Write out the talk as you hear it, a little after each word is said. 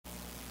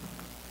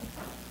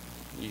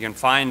you can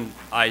find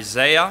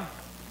Isaiah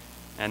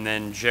and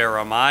then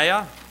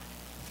Jeremiah.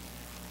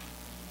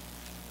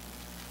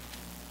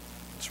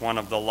 It's one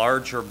of the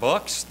larger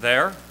books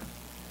there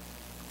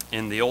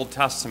in the Old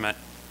Testament.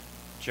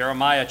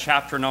 Jeremiah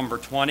chapter number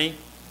 20.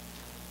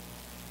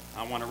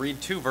 I want to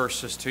read 2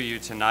 verses to you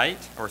tonight,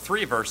 or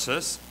 3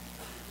 verses,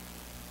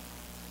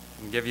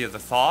 and give you the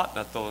thought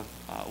that the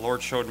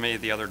Lord showed me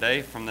the other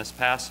day from this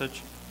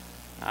passage.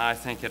 I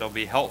think it'll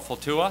be helpful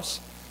to us.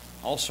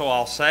 Also,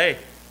 I'll say,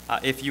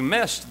 if you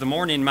missed the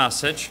morning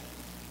message,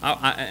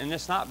 and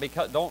it's not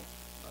because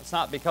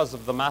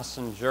of the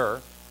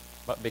messenger,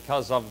 but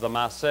because of the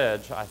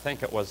message, I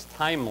think it was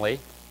timely,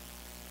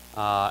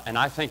 and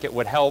I think it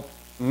would help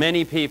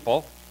many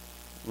people,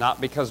 not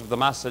because of the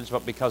message,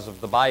 but because of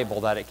the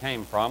Bible that it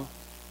came from.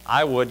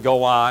 I would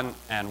go on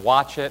and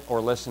watch it or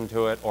listen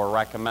to it or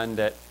recommend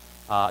it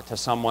to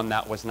someone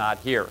that was not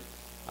here.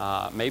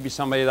 Maybe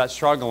somebody that's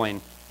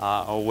struggling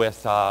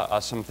with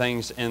some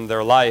things in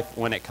their life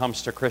when it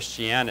comes to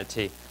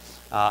Christianity.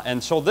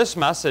 And so this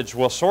message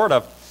will sort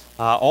of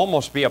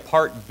almost be a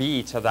part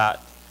B to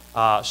that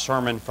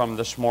sermon from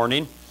this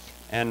morning.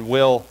 And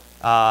we'll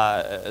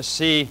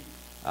see,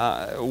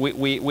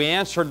 we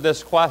answered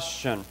this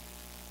question.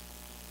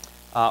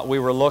 We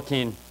were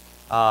looking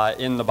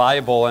in the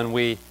Bible, and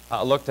we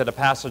looked at a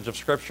passage of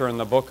Scripture in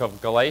the book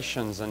of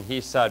Galatians, and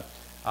he said,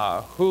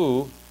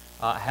 who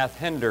hath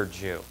hindered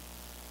you?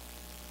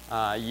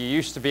 You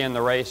used to be in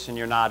the race, and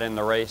you're not in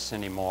the race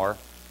anymore.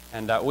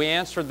 And we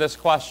answered this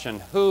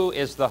question, who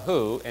is the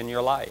who in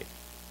your life?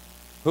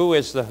 Who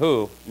is the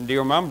who? Do you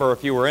remember,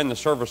 if you were in the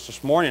service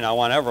this morning, I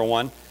want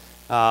everyone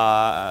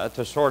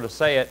to sort of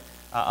say it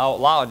out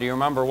loud. Do you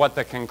remember what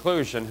the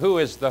conclusion? Who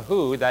is the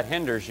who that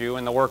hinders you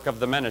in the work of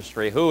the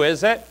ministry? Who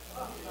is it?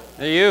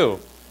 You.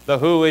 The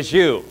who is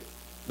you.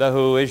 The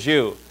who is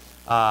you.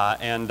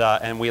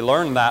 And we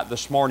learned that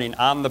this morning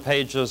on the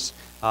pages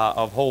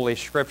of Holy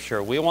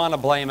Scripture. We want to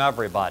blame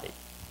everybody.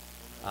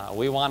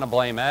 We want to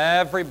blame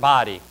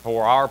everybody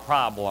for our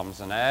problems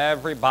and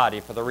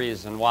everybody for the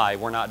reason why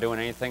we're not doing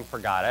anything for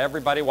God.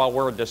 Everybody while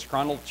we're a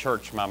disgruntled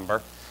church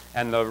member.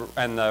 And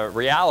the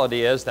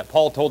reality is that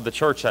Paul told the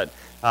church at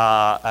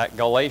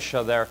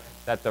Galatia there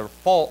that the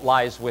fault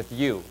lies with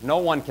you. No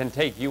one can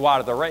take you out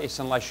of the race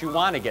unless you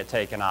want to get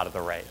taken out of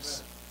the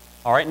race.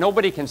 All right?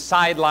 Nobody can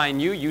sideline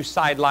you. You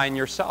sideline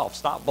yourself.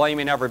 Stop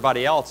blaming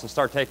everybody else and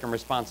start taking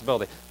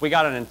responsibility. We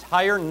got an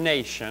entire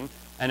nation,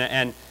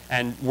 and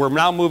we're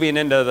now moving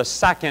into the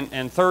second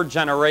and third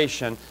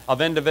generation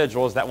of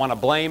individuals that want to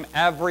blame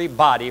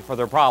everybody for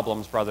their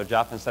problems, Brother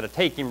Jeff, instead of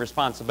taking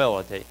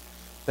responsibility.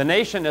 The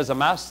nation is a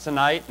mess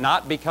tonight,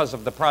 not because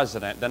of the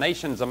president. The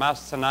nation's a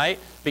mess tonight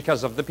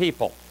because of the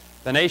people.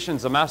 The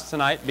nation's a mess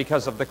tonight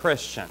because of the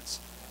Christians.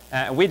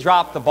 We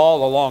dropped the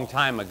ball a long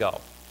time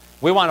ago.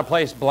 We want to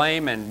place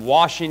blame in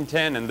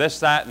Washington and this,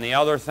 that, and the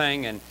other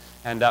thing,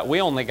 and we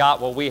only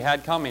got what we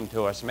had coming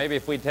to us. Maybe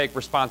if we take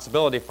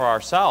responsibility for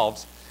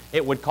ourselves,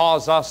 it would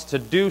cause us to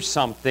do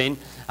something,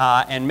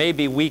 and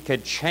maybe we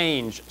could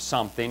change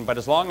something. But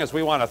as long as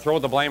we want to throw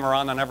the blame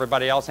around on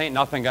everybody else, ain't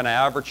nothing going to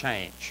ever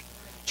change.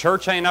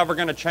 Church ain't ever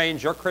going to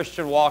change. Your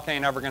Christian walk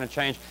ain't ever going to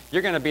change.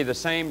 You're going to be the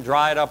same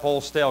dried up,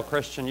 old, stale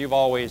Christian you've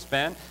always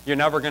been. You're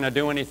never going to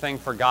do anything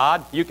for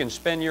God. You can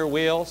spin your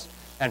wheels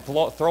and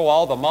throw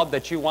all the mud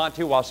that you want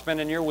to while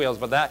spinning your wheels.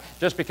 But that,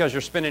 just because you're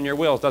spinning your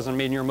wheels doesn't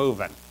mean you're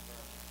moving.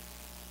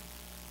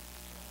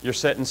 You're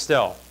sitting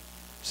still.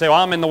 Say,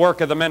 well, I'm in the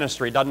work of the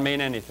ministry. Doesn't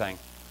mean anything.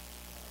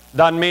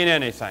 Doesn't mean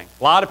anything.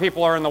 A lot of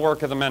people are in the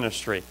work of the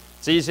ministry.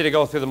 It's easy to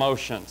go through the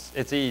motions.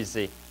 It's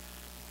easy.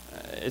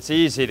 It's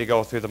easy to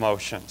go through the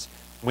motions.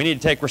 We need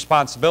to take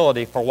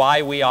responsibility for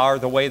why we are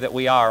the way that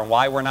we are and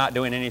why we're not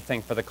doing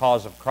anything for the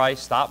cause of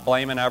Christ. Stop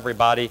blaming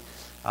everybody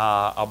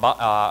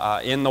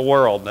in the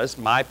world. This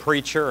my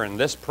preacher and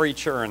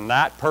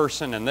that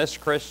person and this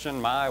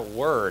Christian. My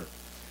word,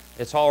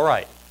 it's all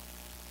right.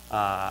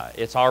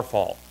 It's our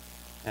fault.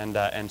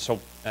 And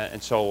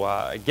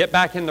so get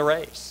back in the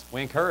race.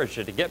 We encourage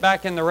you to get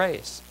back in the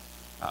race.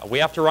 We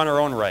have to run our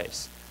own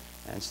race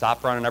and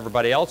stop running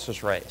everybody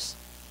else's race.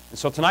 And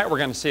so tonight we're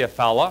going to see a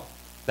fella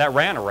that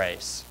ran a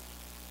race.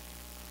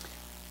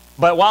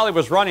 But while he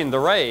was running the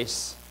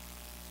race,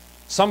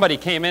 somebody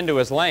came into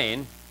his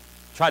lane,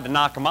 tried to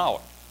knock him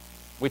out.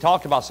 We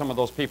talked about some of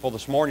those people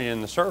this morning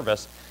in the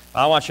service.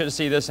 I want you to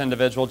see this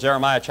individual,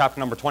 Jeremiah chapter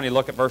number 20.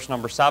 Look at verse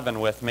number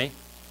 7 with me.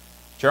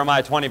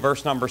 Jeremiah 20,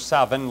 verse number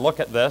 7. Look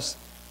at this.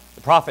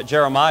 The prophet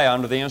Jeremiah,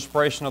 under the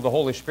inspiration of the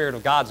Holy Spirit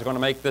of God, is going to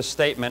make this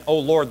statement, O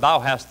Lord, thou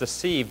hast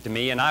deceived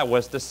me, and I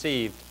was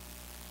deceived.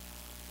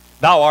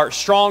 Thou art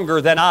stronger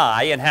than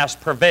I, and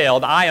hast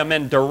prevailed. I am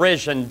in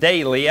derision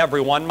daily.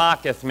 Everyone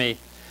mocketh me.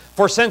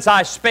 For since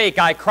I spake,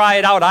 I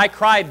cried out. I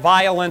cried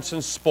violence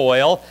and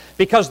spoil,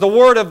 because the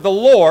word of the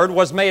Lord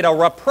was made a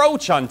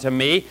reproach unto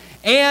me,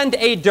 and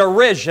a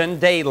derision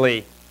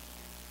daily.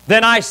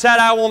 Then I said,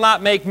 I will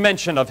not make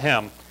mention of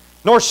him,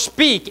 nor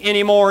speak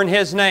any more in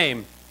his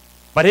name.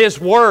 But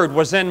his word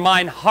was in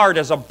mine heart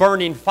as a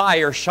burning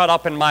fire shut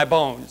up in my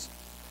bones.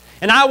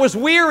 And I was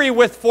weary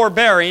with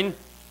forbearing,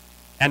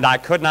 and I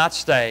could not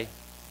stay.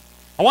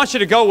 I want you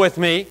to go with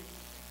me,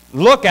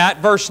 look at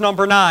verse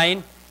number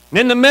 9. And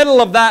in the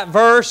middle of that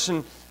verse,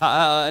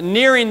 and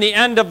nearing the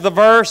end of the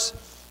verse,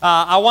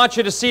 I want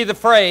you to see the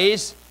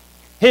phrase,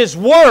 His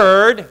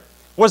word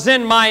was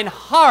in mine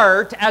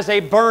heart as a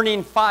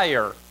burning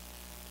fire.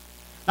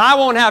 Now, I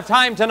won't have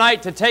time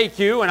tonight to take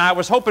you, and I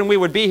was hoping we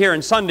would be here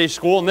in Sunday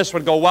school, and this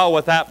would go well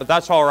with that, but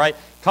that's all right.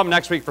 Come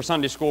next week for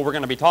Sunday school, we're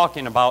going to be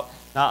talking about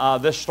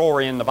this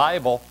story in the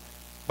Bible.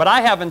 But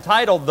I have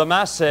entitled the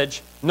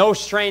message, No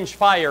Strange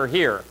Fire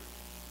Here.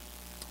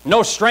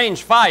 No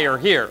strange fire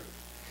here.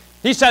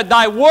 He said,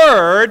 Thy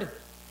word,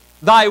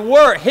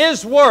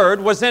 His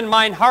word was in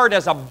mine heart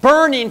as a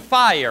burning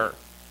fire.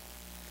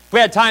 If we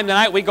had time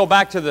tonight, we'd go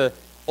back to the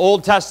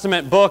Old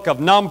Testament book of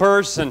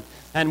Numbers,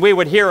 and we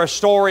would hear a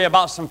story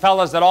about some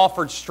fellas that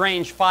offered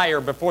strange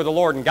fire before the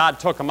Lord, and God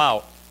took them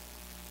out.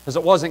 Because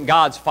it wasn't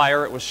God's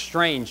fire, it was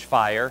strange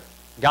fire.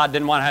 God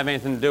didn't want to have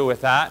anything to do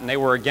with that, and they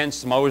were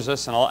against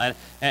Moses, and all. And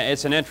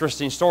it's an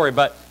interesting story,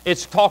 but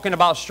it's talking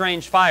about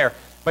strange fire.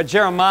 But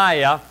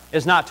Jeremiah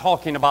is not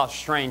talking about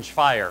strange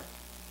fire.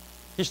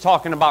 He's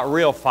talking about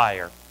real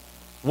fire.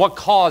 What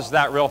caused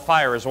that real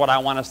fire is what I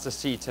want us to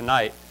see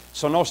tonight.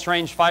 So no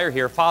strange fire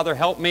here. Father,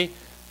 help me.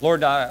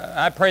 Lord,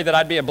 I pray that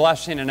I'd be a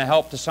blessing and a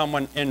help to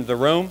someone in the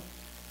room.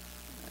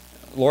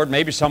 Lord,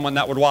 maybe someone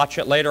that would watch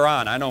it later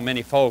on. I know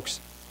many folks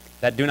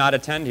that do not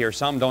attend here.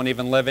 Some don't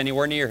even live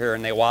anywhere near here,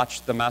 and they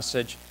watch the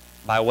message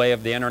by way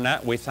of the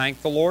internet. We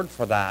thank the Lord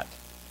for that.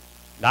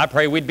 And I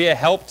pray we'd be a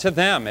help to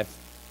them. If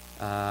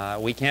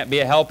we can't be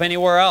a help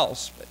anywhere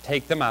else, but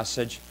take the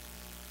message.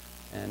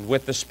 And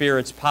with the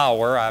Spirit's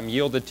power, I'm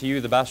yielded to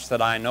you the best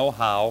that I know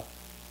how.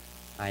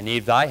 I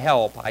need thy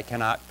help. I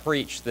cannot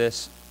preach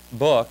this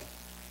book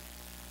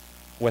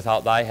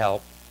without thy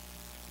help.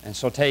 And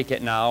so take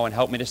it now and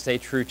help me to stay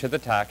true to the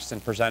text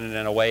and present it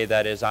in a way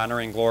that is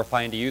honoring and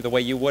glorifying to you the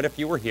way you would if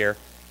you were here.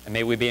 And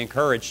may we be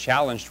encouraged,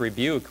 challenged,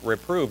 rebuked,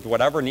 reproved,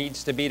 whatever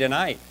needs to be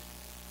tonight.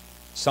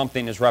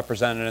 Something is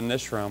represented in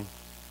this room.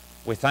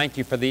 We thank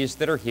you for these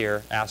that are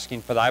here,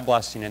 asking for thy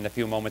blessing in the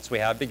few moments we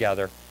have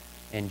together.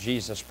 In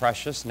Jesus'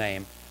 precious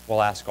name,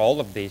 we'll ask all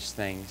of these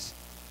things.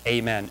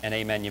 Amen and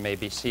amen. You may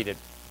be seated.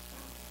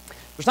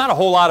 There's not a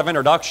whole lot of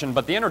introduction,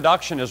 but the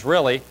introduction is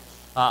really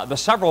the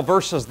several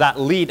verses that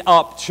lead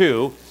up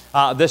to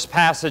this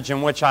passage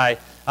in which I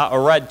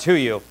read to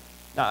you.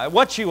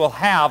 What you will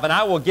have, and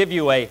I will give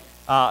you a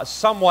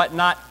somewhat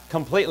not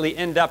completely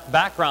in-depth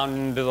background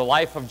into the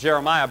life of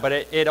Jeremiah, but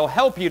it'll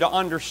help you to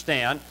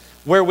understand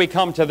where we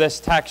come to this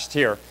text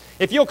here.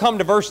 If you'll go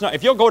to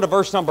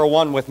verse number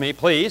 1 with me,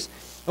 please.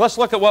 Let's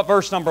look at what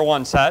verse number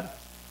 1 said.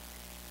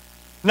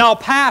 Now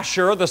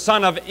Pashur, the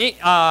son of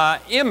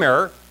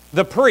Immer,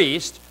 the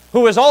priest,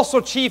 who is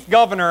also chief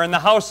governor in the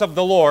house of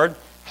the Lord,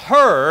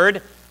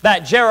 heard that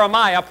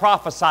Jeremiah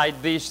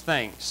prophesied these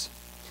things.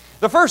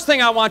 The first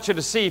thing I want you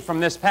to see from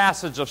this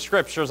passage of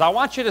Scripture is I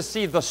want you to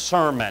see the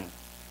sermon.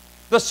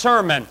 The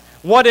sermon.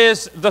 What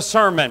is the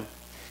sermon?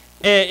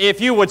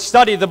 If you would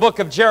study the book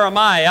of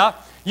Jeremiah,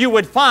 you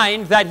would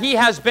find that he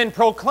has been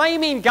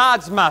proclaiming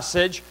God's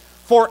message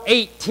for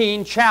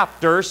 18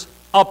 chapters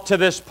up to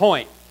this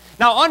point.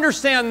 Now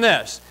understand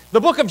this. The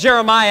book of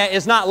Jeremiah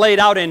is not laid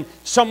out in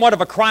somewhat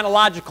of a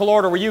chronological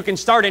order where you can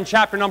start in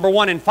chapter number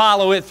 1 and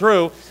follow it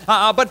through.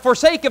 But for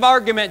sake of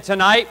argument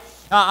tonight,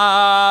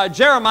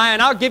 Jeremiah,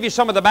 and I'll give you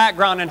some of the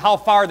background and how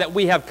far that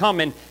we have come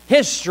in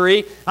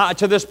history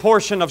to this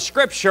portion of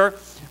Scripture.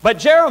 But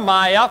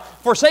Jeremiah,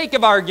 for sake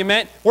of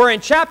argument, we're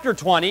in chapter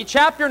 20.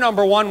 Chapter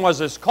number 1 was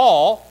his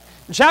call.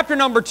 Chapter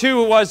number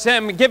 2 was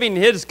him giving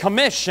his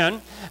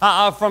commission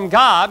from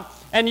God.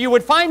 And you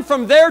would find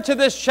from there to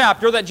this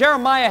chapter that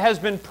Jeremiah has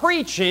been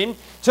preaching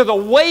to the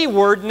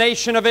wayward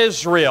nation of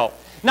Israel.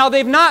 Now,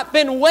 they've not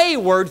been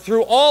wayward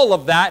through all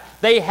of that.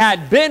 They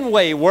had been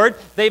wayward.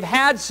 They've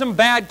had some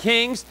bad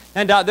kings,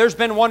 and there's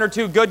been 1 or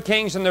 2 good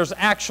kings, and there's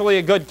actually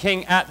a good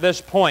king at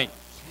this point.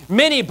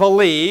 Many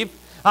believe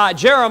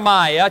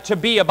Jeremiah to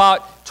be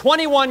about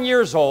 21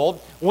 years old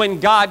when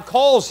God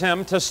calls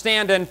him to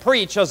stand and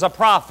preach as a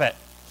prophet.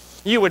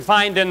 You would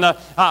find in the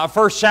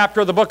first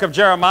chapter of the book of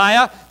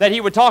Jeremiah that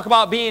he would talk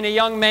about being a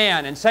young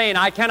man and saying,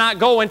 I cannot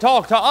go and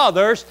talk to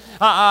others.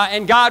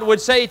 And God would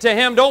say to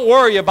him, don't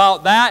worry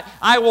about that.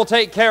 I will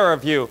take care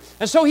of you.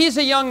 And so he's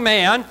a young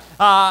man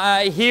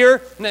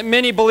here,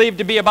 many believe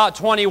to be about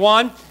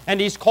 21, and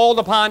he's called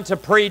upon to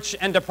preach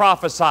and to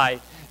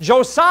prophesy.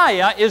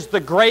 Josiah is the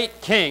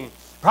great king.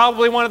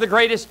 Probably one of the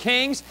greatest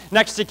kings,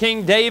 next to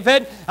King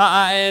David,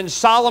 and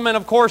Solomon,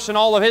 of course, in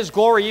all of his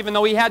glory, even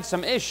though he had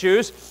some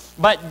issues.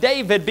 But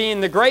David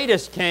being the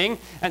greatest king,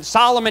 and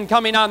Solomon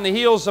coming on the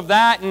heels of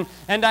that,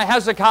 and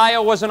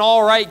Hezekiah was an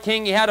all right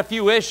king. He had a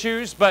few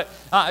issues, but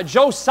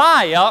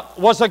Josiah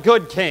was a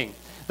good king.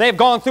 They've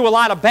gone through a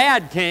lot of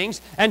bad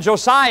kings, and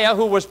Josiah,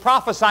 who was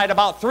prophesied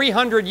about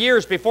 300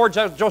 years before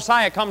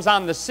Josiah comes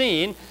on the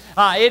scene,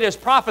 it is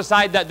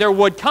prophesied that there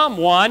would come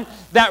one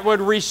that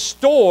would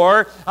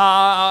restore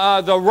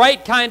the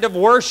right kind of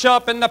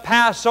worship and the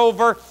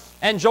Passover,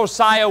 and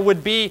Josiah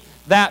would be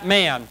that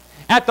man.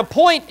 At the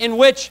point in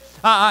which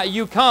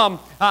you come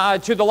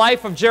to the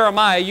life of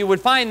Jeremiah, you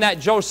would find that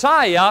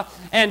Josiah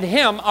and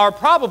him are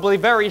probably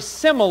very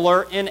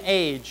similar in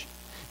age.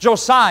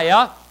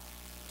 Josiah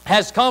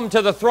has come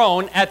to the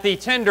throne at the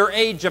tender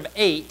age of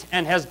 8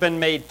 and has been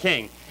made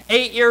king.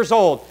 8 years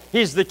old,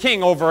 he's the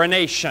king over a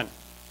nation.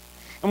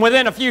 And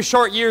within a few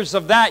short years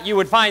of that, you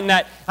would find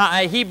that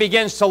he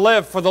begins to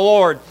live for the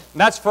Lord.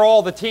 And that's for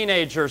all the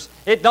teenagers.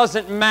 It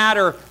doesn't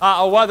matter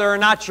whether or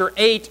not you're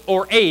 8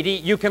 or 80,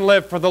 you can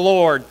live for the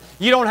Lord.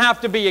 You don't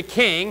have to be a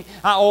king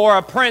or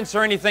a prince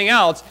or anything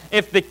else.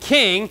 If the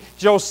king,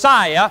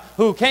 Josiah,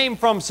 who came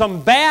from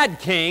some bad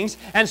kings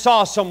and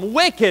saw some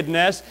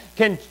wickedness,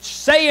 can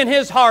say in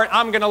his heart,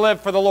 I'm going to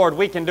live for the Lord,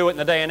 we can do it in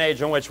the day and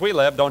age in which we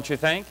live, don't you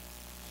think?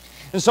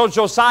 And so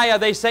Josiah,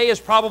 they say, is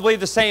probably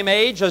the same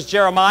age as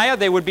Jeremiah.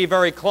 They would be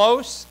very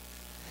close.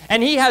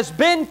 And he has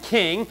been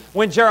king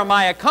when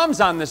Jeremiah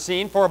comes on the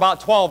scene for about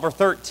 12 or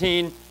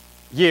 13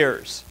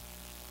 years.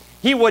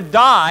 He would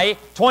die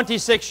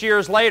 26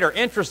 years later.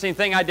 Interesting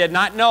thing I did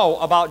not know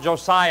about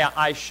Josiah.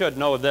 I should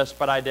know this,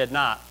 but I did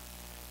not.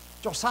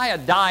 Josiah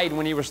died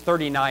when he was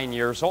 39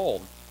 years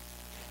old.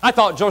 I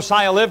thought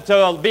Josiah lived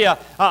to be a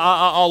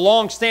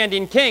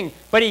long-standing king,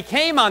 but he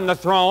came on the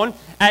throne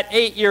at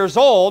 8 years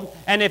old,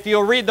 and if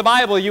you read the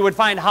Bible, you would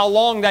find how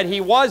long that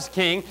he was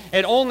king.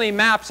 It only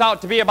maps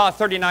out to be about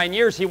 39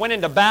 years. He went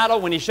into battle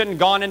when he shouldn't have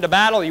gone into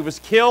battle. He was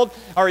killed,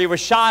 or he was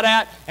shot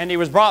at, and he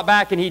was brought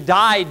back, and he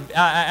died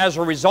as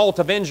a result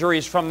of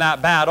injuries from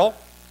that battle.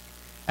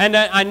 And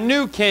a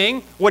new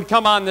king would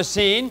come on the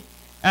scene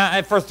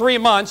for 3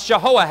 months,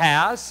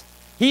 Jehoahaz.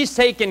 He's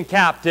taken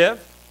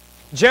captive.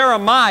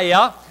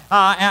 Jeremiah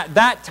at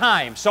that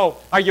time. So,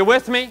 are you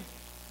with me?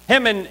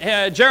 Him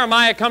and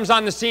Jeremiah comes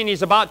on the scene.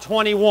 He's about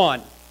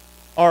 21.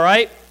 All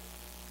right?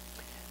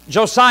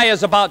 Josiah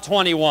is about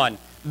 21.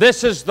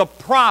 This is the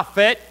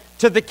prophet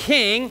to the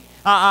king.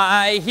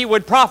 He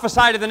would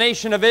prophesy to the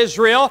nation of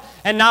Israel,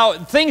 and now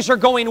things are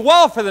going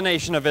well for the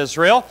nation of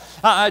Israel.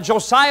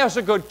 Josiah is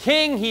a good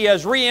king. He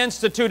has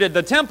reinstituted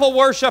the temple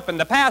worship and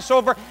the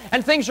Passover,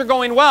 and things are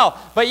going well.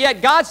 But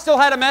yet God still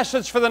had a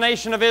message for the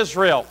nation of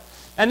Israel.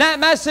 And that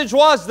message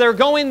was they're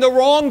going the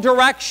wrong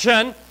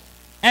direction,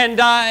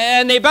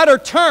 and they better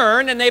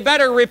turn and they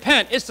better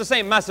repent. It's the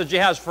same message he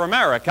has for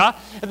America.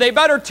 They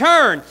better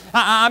turn.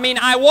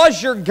 I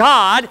was your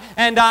God,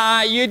 and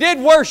you did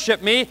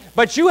worship me,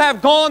 but you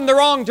have gone the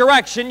wrong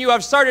direction. You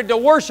have started to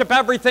worship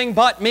everything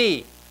but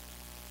me.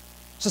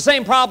 It's the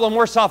same problem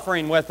we're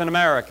suffering with in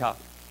America.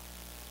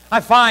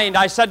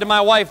 I said to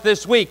my wife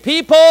this week,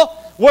 people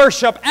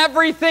worship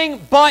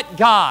everything but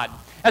God.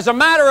 As a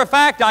matter of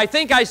fact, I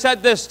think I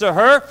said this to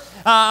her.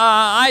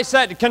 I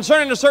said,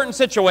 concerning a certain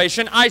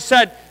situation, I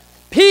said,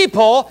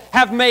 people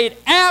have made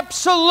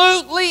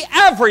absolutely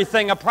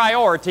everything a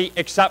priority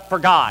except for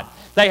God.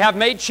 They have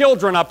made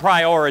children a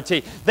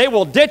priority. They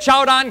will ditch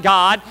out on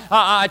God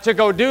to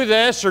go do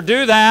this or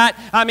do that.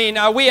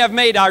 We have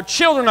made our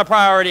children a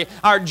priority,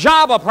 our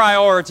job a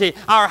priority,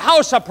 our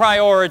house a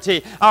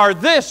priority, our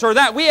this or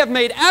that. We have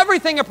made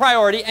everything a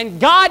priority, and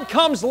God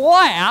comes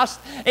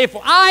last. If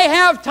I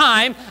have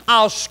time,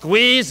 I'll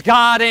squeeze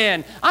God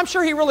in. I'm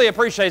sure He really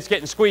appreciates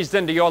getting squeezed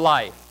into your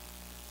life.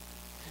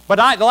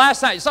 But the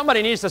last night,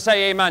 somebody needs to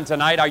say amen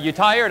tonight. Are you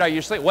tired? Are you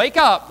asleep? Wake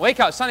up. Wake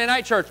up. Sunday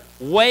night church.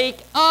 Wake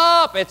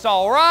up. It's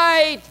all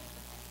right.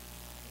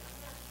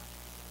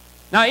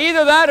 Now,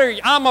 either that or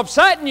I'm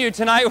upsetting you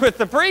tonight with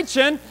the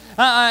preaching,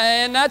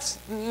 and that's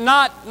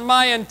not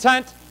my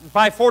intent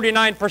by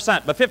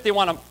 49%, but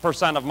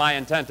 51% of my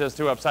intent is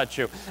to upset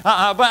you.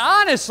 But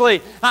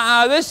honestly,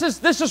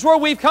 this is where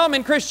we've come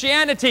in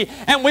Christianity,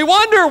 and we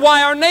wonder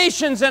why our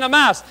nation's in a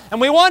mess,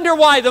 and we wonder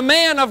why the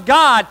man of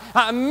God,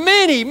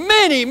 many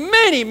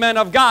men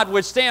of God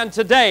would stand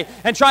today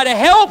and try to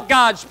help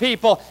God's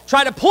people,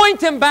 try to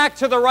point them back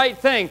to the right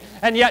thing,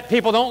 and yet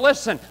people don't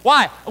listen.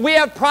 Why? We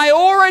have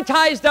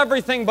prioritized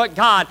everything but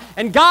God,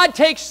 and God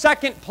takes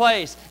second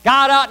place.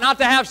 God ought not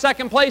to have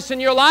second place in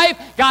your life.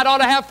 God ought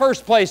to have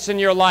first place in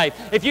your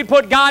life. If you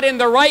put God in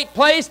the right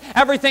place,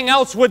 everything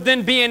else would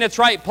then be in its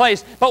right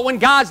place. But when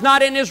God's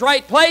not in His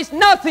right place,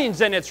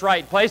 nothing's in its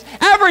right place.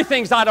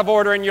 Everything's out of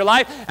order in your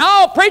life.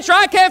 Oh, preacher,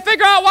 I can't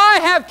figure out why I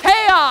have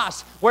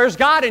chaos. Where's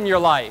God in your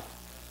life?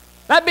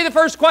 That'd be the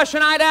first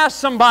question I'd ask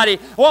somebody.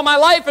 Well, my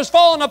life is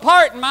falling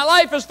apart and my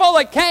life is full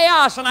of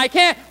chaos and I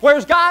can't.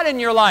 Where's God in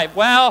your life?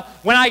 Well,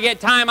 when I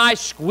get time, I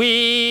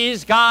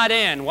squeeze God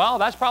in. Well,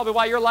 that's probably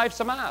why your life's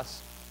a mess.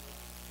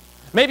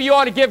 Maybe you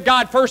ought to give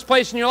God first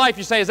place in your life.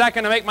 You say, is that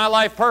going to make my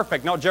life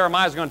perfect? No,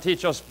 Jeremiah's going to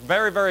teach us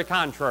very, very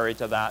contrary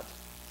to that.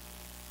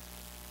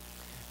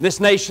 This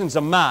nation's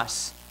a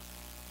mess.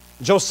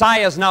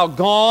 Josiah's now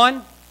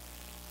gone,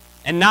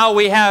 and now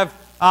we have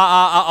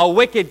a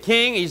wicked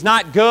king. He's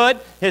not good.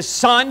 His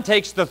son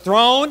takes the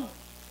throne.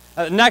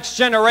 Next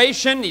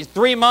generation, he's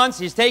 3 months,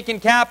 he's taken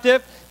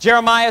captive.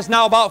 Jeremiah is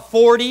now about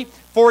 40,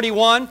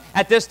 41.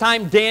 At this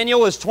time,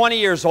 Daniel is 20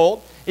 years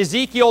old.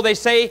 Ezekiel, they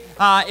say,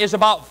 is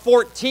about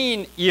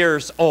 14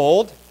 years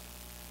old.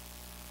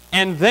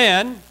 And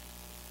then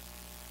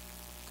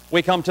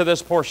we come to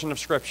this portion of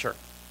Scripture.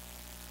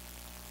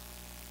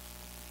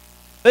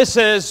 This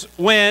is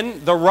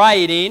when the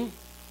writing,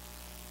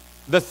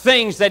 the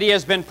things that he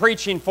has been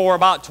preaching for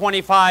about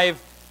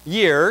 25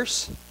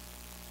 years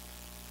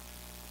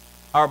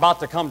are about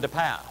to come to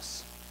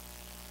pass.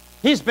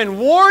 He's been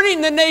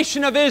warning the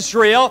nation of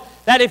Israel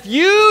that if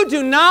you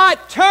do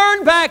not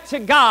turn back to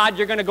God,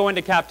 you're going to go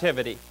into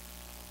captivity.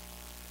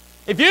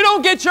 If you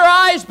don't get your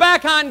eyes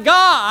back on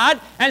God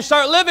and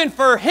start living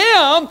for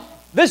Him,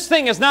 this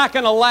thing is not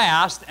going to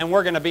last and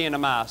we're going to be in a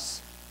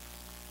mess.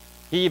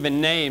 He even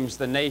names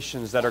the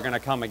nations that are going to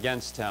come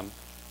against Him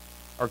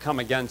or come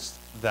against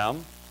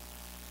them.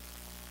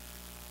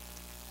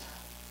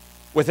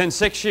 Within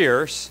 6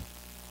 years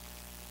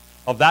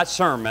of that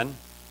sermon,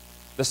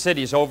 the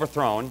city is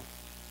overthrown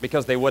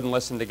because they wouldn't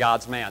listen to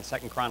God's man.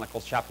 2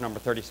 Chronicles chapter number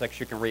 36,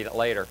 you can read it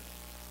later.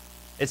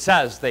 It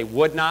says they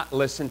would not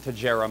listen to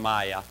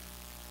Jeremiah,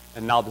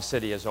 and now the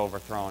city is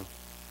overthrown.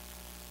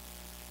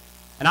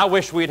 And I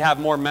wish we'd have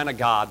more men of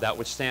God that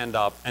would stand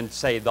up and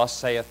say, "Thus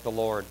saith the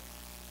Lord."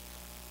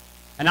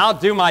 And I'll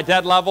do my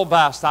dead level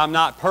best. I'm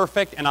not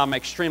perfect, and I'm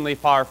extremely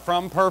far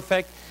from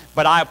perfect.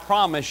 But I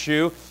promise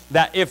you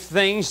that if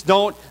things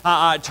don't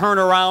turn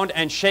around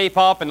and shape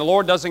up and the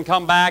Lord doesn't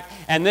come back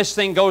and this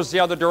thing goes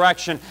the other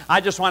direction, I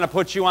just want to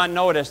put you on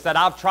notice that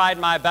I've tried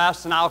my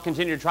best and I'll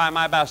continue to try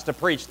my best to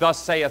preach, "Thus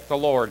saith the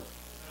Lord."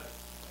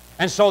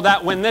 And so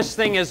that when this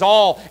thing is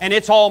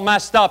it's all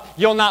messed up,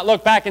 you'll not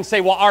look back and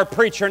say, "Well, our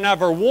preacher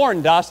never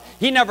warned us.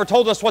 He never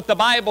told us what the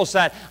Bible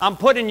said." I'm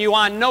putting you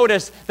on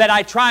notice that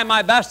I try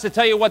my best to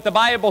tell you what the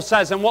Bible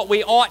says and what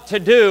we ought to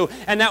do,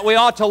 and that we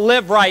ought to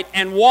live right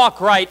and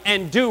walk right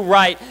and do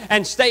right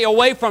and stay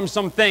away from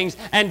some things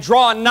and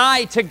draw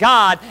nigh to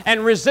God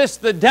and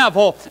resist the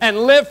devil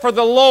and live for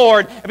the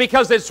Lord,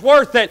 because it's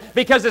worth it,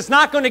 because it's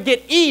not going to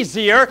get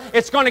easier,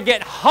 it's going to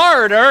get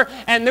harder,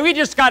 and we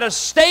just got to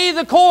stay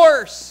the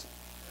course.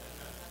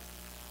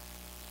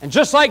 And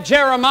just like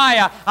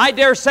Jeremiah, I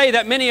dare say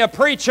that many a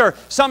preacher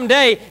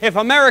someday, if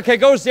America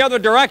goes the other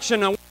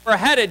direction and we're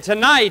headed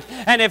tonight,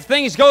 and if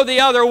things go the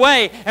other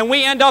way and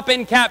we end up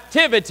in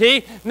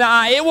captivity,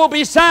 it will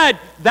be said,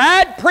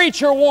 "That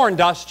preacher warned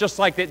us," just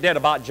like it did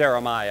about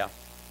Jeremiah.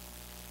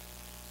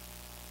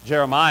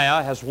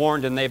 Jeremiah has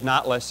warned and they've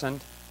not listened.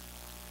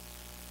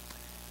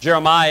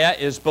 Jeremiah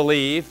is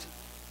believed.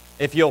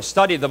 If you'll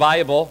study the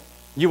Bible,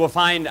 you will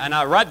find, and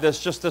I read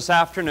this just this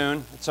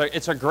afternoon,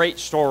 it's a great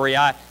story.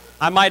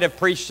 I might have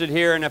preached it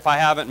here, and if I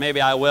haven't,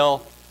 maybe I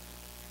will.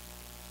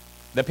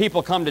 The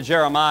people come to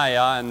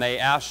Jeremiah, and they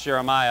ask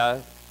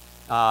Jeremiah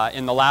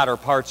in the latter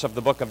parts of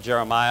the book of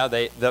Jeremiah,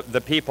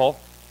 the people,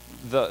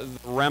 the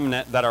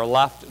remnant that are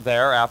left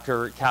there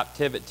after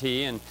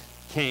captivity and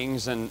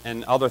kings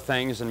and other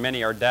things, and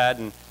many are dead,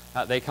 and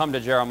they come to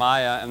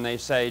Jeremiah, and they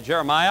say,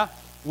 "Jeremiah,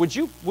 would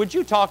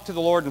you talk to the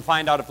Lord and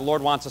find out if the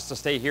Lord wants us to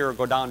stay here or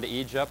go down to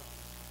Egypt?"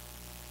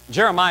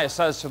 Jeremiah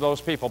says to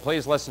those people,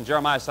 please listen,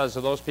 Jeremiah says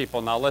to those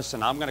people, "Now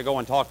listen, I'm going to go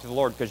and talk to the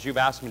Lord because you've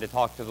asked me to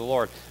talk to the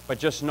Lord. But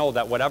just know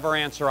that whatever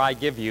answer I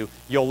give you,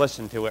 you'll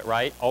listen to it,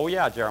 right?" "Oh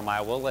yeah,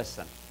 Jeremiah, we'll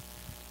listen."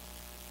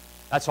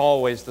 That's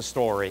always the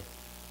story.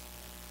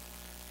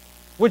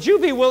 "Would you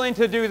be willing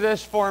to do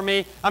this for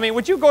me? I mean,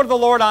 would you go to the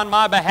Lord on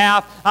my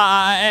behalf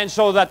and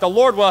so that the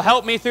Lord will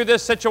help me through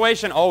this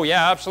situation?" "Oh,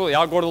 yeah, absolutely.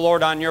 I'll go to the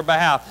Lord on your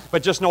behalf.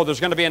 But just know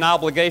there's going to be an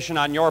obligation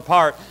on your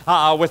part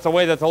with the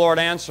way that the Lord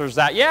answers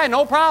that." "Yeah,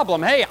 no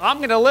problem. Hey, I'm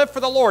going to live for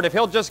the Lord if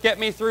He'll just get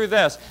me through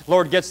this."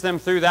 Lord gets them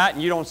through that,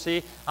 and you don't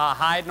see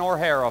hide nor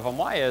hair of them.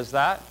 Why is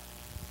that?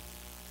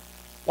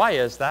 Why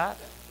is that?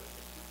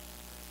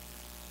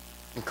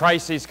 And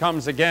crises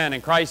comes again,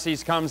 and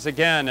crises comes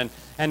again,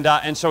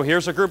 and so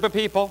here's a group of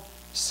people,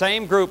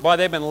 same group, boy,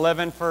 they've been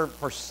living for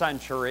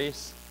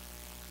centuries.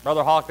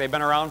 Brother Hawk, they've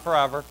been around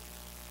forever.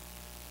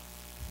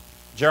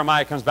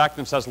 Jeremiah comes back to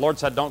them and says, "Lord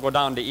said, don't go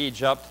down to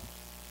Egypt,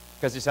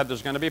 because He said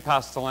there's going to be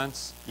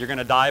pestilence. You're going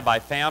to die by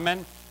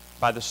famine,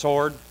 by the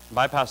sword,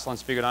 by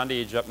pestilence if you go down to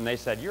Egypt." And they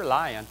said, "You're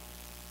lying.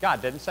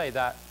 God didn't say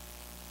that."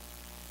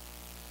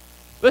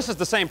 This is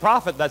the same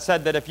prophet that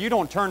said that if you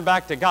don't turn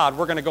back to God,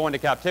 we're going to go into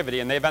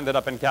captivity, and they've ended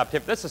up in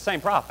captivity. This is the same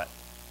prophet.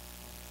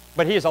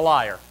 But he's a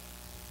liar.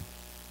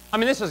 I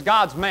mean, this is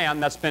God's man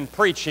that's been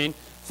preaching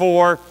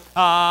for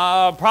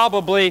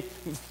probably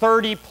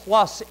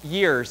 30-plus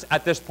years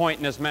at this point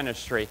in his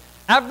ministry.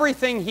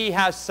 Everything he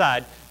has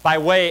said by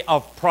way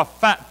of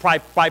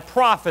by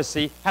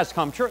prophecy has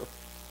come true.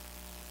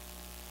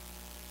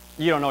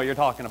 You don't know what you're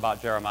talking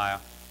about, Jeremiah.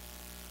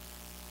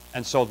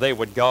 And so they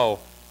would go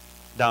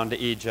down to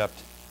Egypt,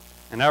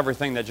 and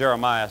everything that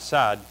Jeremiah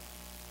said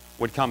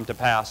would come to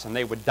pass, and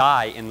they would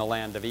die in the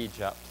land of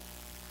Egypt.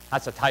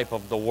 That's a type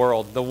of the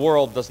world. The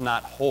world does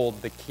not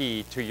hold the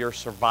key to your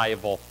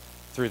survival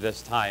through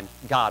this time.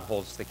 God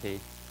holds the key.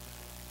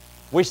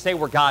 We stay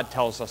where God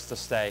tells us to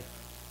stay.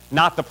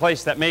 Not the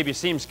place that maybe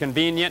seems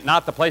convenient,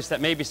 not the place that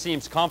maybe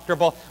seems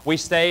comfortable. We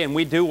stay and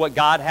we do what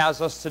God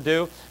has us to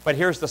do. But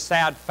here's the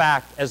sad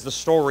fact as the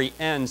story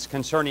ends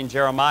concerning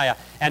Jeremiah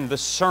and the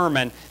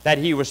sermon that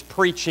he was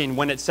preaching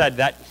when it said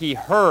that he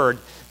heard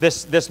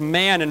this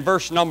man in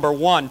verse number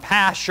 1,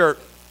 Pashur,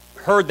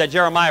 heard that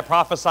Jeremiah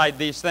prophesied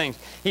these things,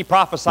 he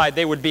prophesied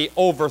they would be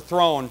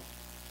overthrown.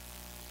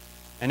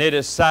 And it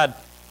is said,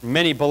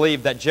 many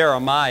believe that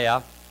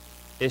Jeremiah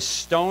is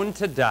stoned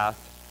to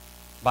death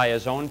by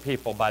his own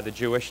people, by the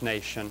Jewish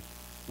nation,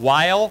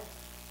 while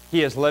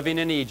he is living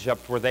in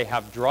Egypt, where they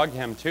have drugged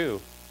him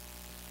too.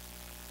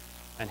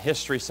 And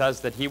history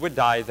says that he would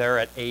die there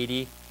at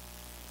 80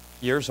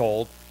 years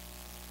old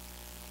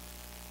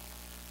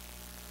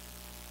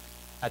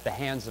at the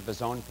hands of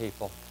his own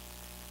people.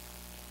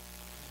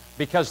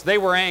 Because they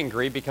were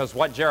angry because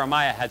what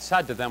Jeremiah had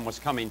said to them was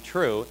coming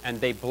true,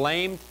 and they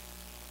blamed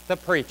the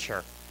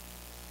preacher.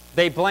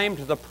 They blamed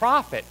the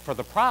prophet for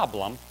the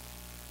problem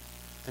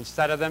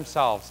instead of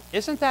themselves.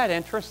 Isn't that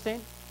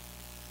interesting?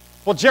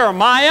 Well,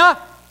 Jeremiah,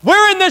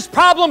 we're in this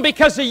problem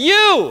because of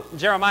you. And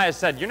Jeremiah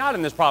said, you're not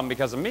in this problem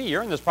because of me.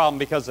 You're in this problem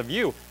because of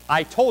you.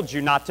 I told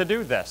you not to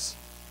do this.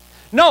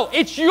 No,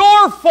 it's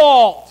your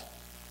fault.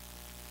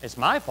 It's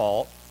my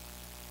fault.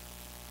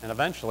 And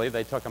eventually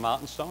they took him out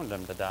and stoned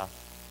him to death.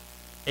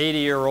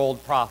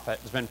 80-year-old prophet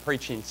has been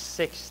preaching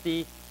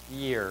 60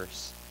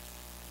 years.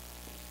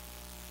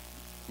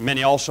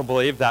 Many also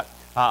believe that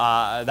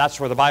that's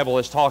where the Bible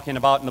is talking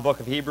about in the book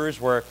of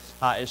Hebrews, where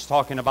it's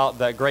talking about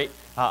the great,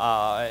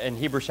 in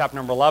Hebrews chapter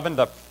number 11,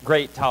 the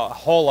great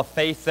hall of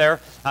faith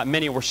there.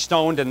 Many were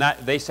stoned, and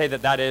that they say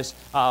that that is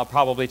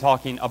probably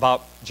talking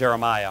about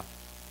Jeremiah.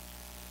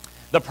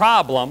 The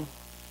problem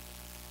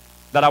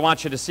that I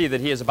want you to see that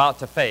he is about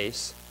to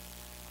face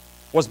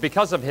was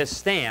because of his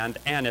stand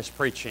and his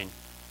preaching.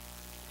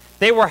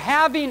 They were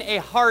having a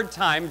hard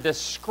time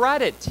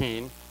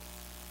discrediting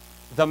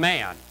the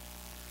man,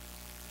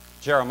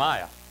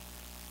 Jeremiah.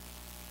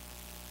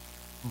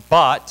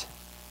 But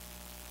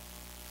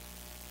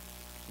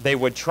they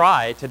would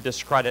try to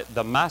discredit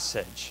the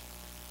message.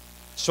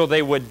 So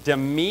they would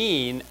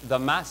demean the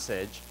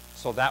message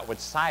so that would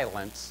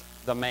silence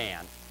the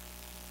man.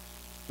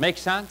 Make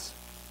sense?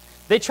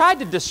 They tried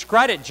to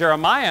discredit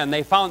Jeremiah, and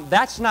they found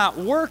that's not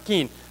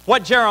working.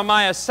 What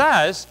Jeremiah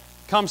says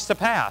comes to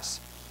pass.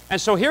 And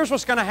so here's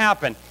what's going to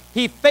happen.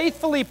 He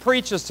faithfully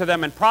preaches to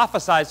them and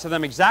prophesies to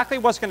them exactly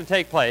what's going to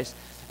take place.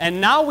 And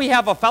now we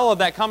have a fellow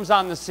that comes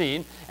on the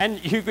scene, and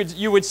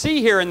you would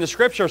see here in the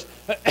Scriptures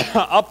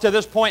up to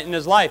this point in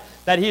his life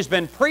that he's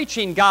been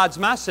preaching God's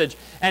message,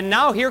 and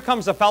now here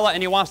comes a fellow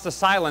and he wants to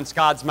silence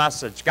God's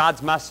message,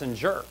 God's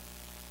messenger.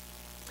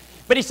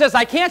 But he says,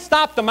 I can't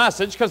stop the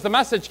message because the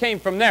message came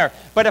from there,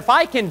 but if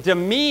I can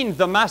demean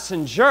the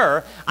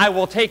messenger, I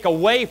will take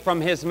away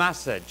from his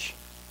message.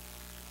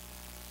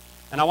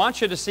 And I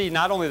want you to see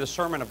not only the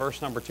sermon of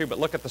verse number 2, but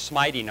look at the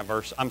smiting of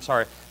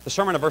the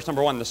sermon of verse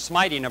number 1, the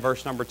smiting of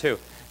verse number 2.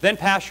 Then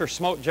Pashur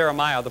smote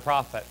Jeremiah the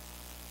prophet.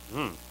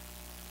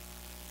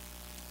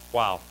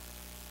 Wow.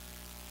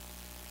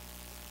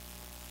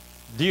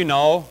 Do you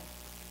know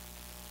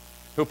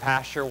who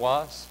Pashur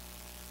was?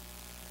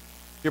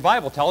 Your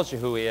Bible tells you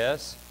who he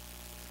is.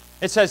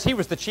 It says he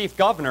was the chief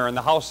governor in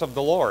the house of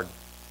the Lord.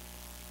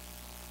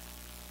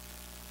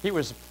 He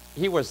was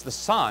the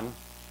son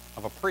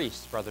of a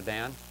priest, Brother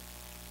Dan.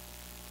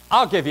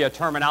 I'll give you a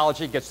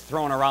terminology that gets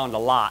thrown around a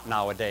lot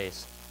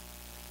nowadays.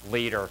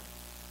 Leader.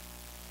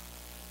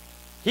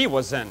 He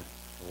was in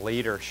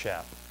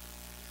leadership.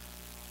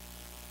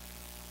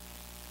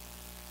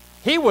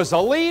 He was a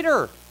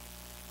leader.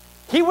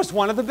 He was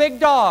one of the big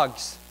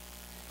dogs.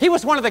 He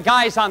was one of the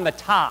guys on the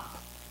top.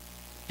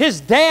 His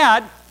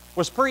dad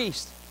was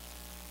priest.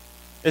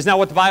 Isn't that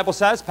what the Bible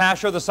says?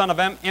 Pashur, the son of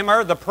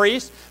Immer, the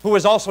priest, who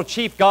was also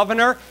chief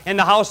governor in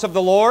the house of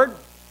the Lord.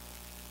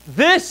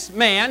 This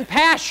man,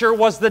 Pashur,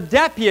 was the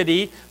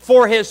deputy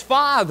for his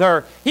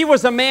father. He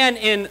was a man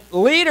in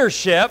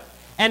leadership,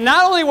 and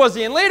not only was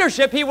he in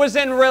leadership, he was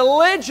in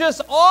religious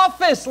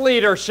office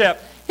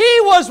leadership. He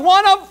was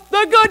one of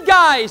the good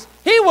guys.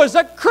 He was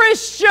a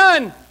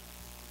Christian.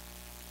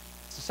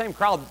 It's the same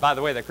crowd, by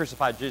the way, that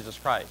crucified Jesus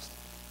Christ.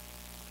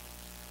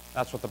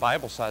 That's what the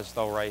Bible says,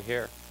 though, right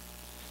here.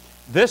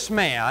 This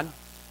man,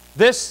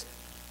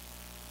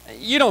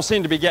 you don't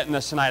seem to be getting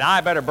this tonight.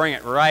 I better bring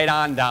it right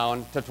on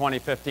down to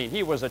 2015.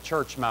 He was a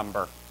church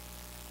member.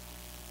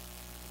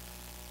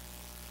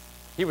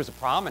 He was a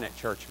prominent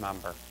church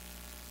member.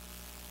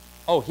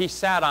 Oh, he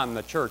sat on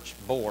the church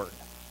board.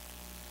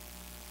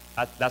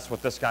 That's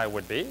what this guy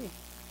would be.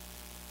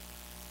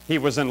 He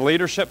was in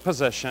leadership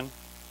position.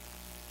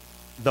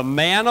 The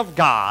man of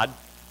God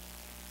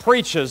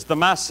preaches the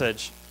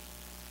message,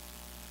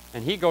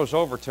 and he goes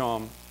over to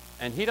him,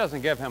 and he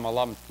doesn't give him a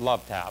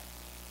love tap.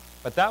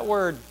 But that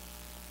word,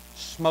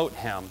 smote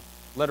him,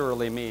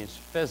 literally means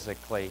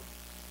physically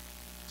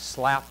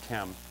slapped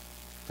him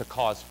to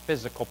cause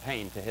physical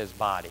pain to his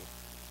body.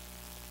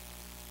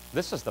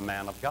 This is the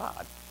man of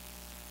God.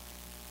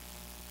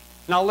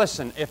 Now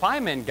listen, if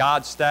I'm in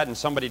God's stead and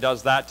somebody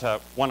does that to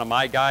one of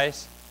my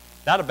guys,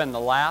 that would have been the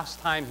last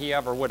time he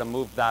ever would have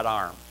moved that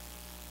arm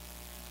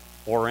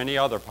or any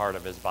other part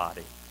of his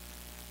body.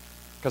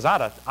 Because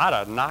I'd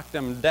have knocked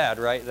him dead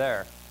right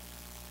there.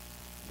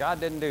 God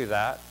didn't do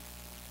that.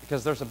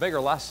 Because there's a bigger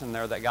lesson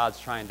there that God's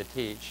trying to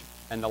teach.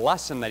 And the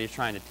lesson that he's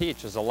trying to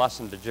teach is a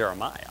lesson to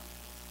Jeremiah.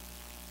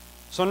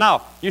 So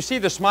now, you see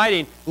the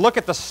smiting. Look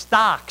at the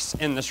stocks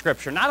in the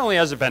Scripture. Not only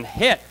has it been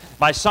hit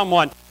by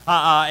someone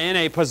in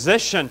a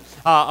position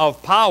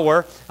of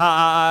power,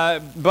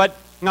 but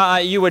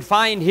you would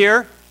find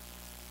here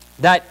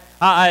that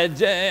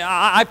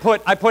I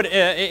put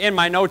in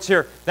my notes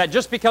here that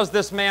just because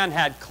this man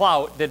had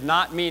clout did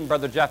not mean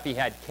Brother Jeff he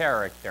had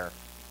character.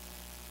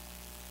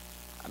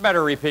 I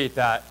better repeat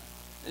that.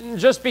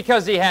 Just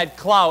because he had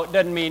clout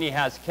doesn't mean he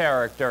has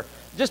character.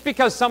 Just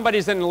because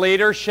somebody's in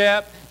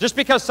leadership, just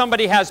because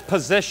somebody has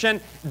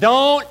position,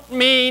 don't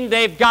mean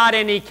they've got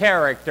any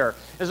character.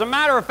 As a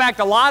matter of fact,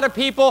 a lot of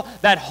people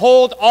that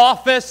hold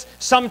office,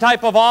 some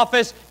type of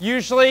office,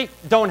 usually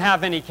don't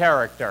have any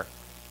character.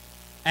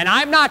 And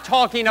I'm not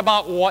talking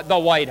about the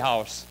White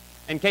House,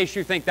 in case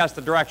you think that's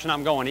the direction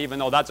I'm going, even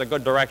though that's a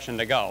good direction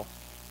to go.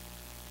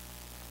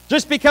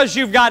 Just because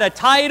you've got a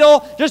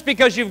title, just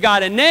because you've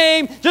got a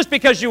name, just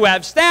because you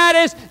have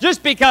status,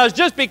 just because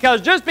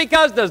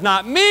does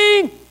not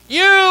mean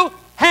you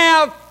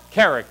have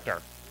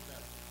character.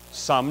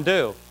 Some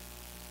do.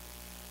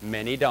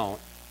 Many don't.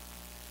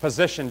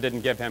 Position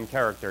didn't give him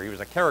character. He was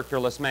a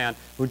characterless man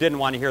who didn't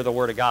want to hear the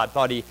Word of God,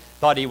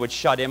 thought he would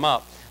shut him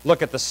up.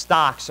 Look at the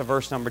stocks of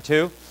verse number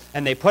 2.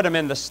 And they put him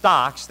in the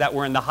stocks that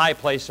were in the high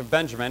place of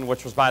Benjamin,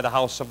 which was by the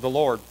house of the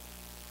Lord.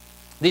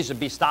 These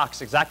would be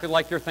stocks exactly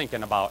like you're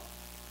thinking about.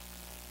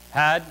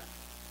 Head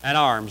and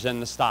arms in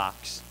the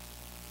stocks.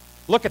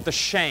 Look at the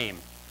shame.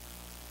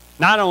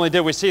 Not only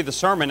did we see the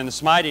sermon and the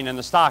smiting and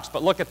the stocks,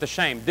 but look at the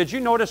shame. Did you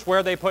notice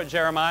where they put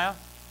Jeremiah?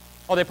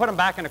 Oh, they put him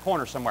back in a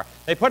corner somewhere.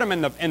 They put him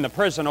in the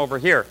prison over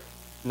here.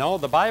 No,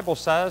 the Bible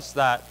says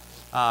that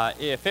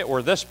if it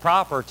were this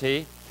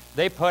property,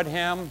 they put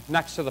him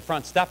next to the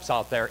front steps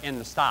out there in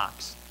the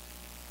stocks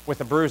with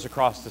a bruise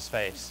across his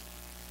face.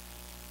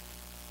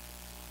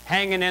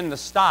 Hanging in the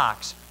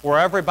stocks where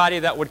everybody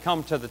that would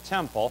come to the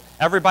temple,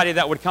 everybody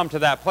that would come to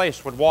that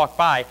place would walk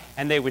by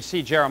and they would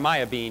see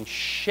Jeremiah being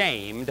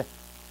shamed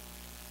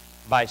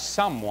by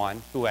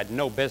someone who had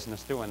no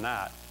business doing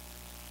that.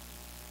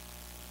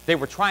 They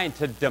were trying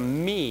to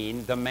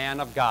demean the man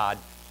of God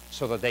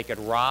so that they could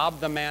rob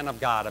the man of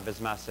God of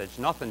his message.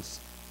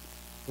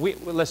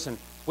 Listen,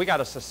 we got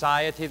a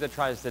society that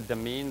tries to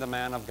demean the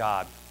man of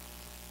God.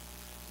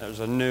 There's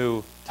a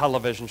new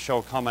television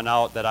show coming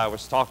out that I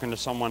was talking to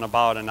someone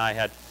about, and I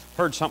had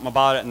heard something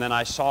about it, and then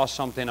I saw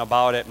something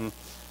about it, and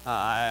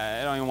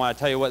I don't even want to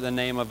tell you what the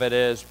name of it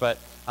is, but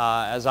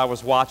as I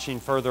was watching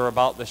further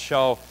about the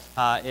show,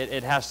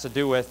 it has to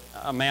do with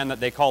a man that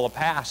they call a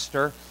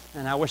pastor,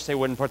 and I wish they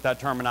wouldn't put that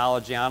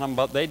terminology on him,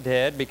 but they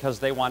did because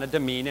they wanted to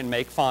demean and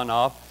make fun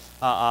of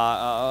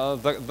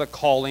the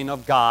calling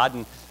of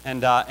God,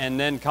 and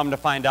then come to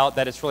find out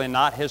that it's really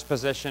not his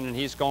position and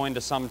he's going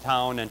to some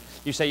town, and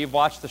you say you've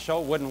watched the show,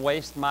 wouldn't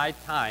waste my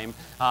time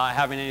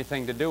having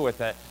anything to do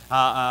with it.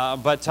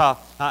 But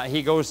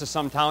he goes to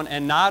some town,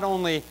 and not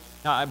only,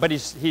 but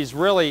he's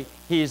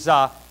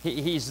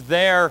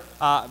there,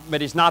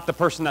 but he's not the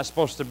person that's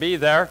supposed to be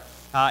there.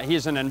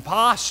 He's an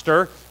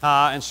imposter,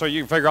 and so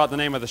you can figure out the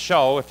name of the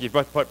show if you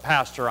put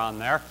pastor on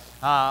there.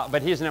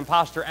 But he's an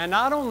imposter. And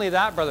not only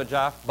that, Brother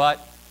Jeff,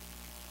 but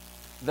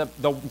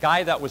the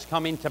guy that was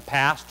coming to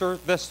pastor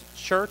this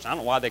church, I don't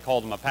know why they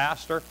called him a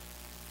pastor.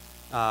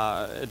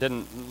 I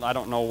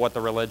don't know what the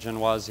religion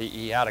was.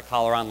 He had a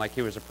collar on like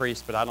he was a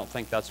priest, but I don't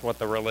think that's what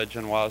the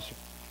religion was.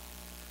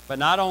 But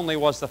not only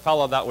was the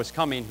fellow that was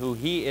coming, who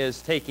he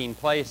is taking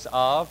place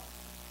of,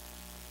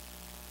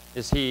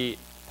 is he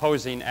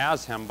posing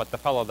as him, but the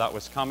fellow that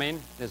was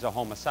coming is a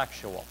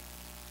homosexual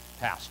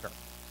pastor.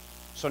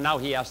 So now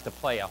he has to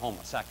play a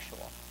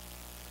homosexual.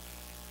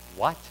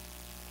 What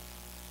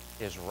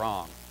is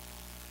wrong?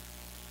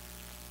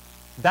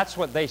 That's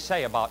what they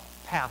say about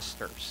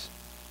pastors.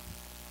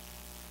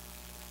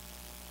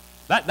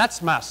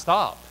 That's messed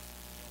up.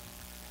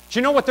 Do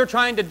you know what they're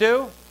trying to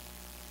do?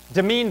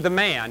 Demean the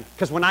man,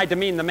 because when I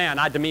demean the man,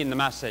 I demean the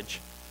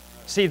message.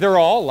 See, they're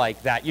all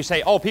like that. You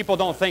say, oh, people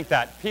don't think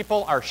that.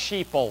 People are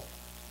sheeple.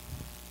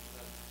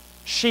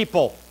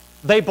 Sheeple.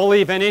 They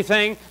believe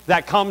anything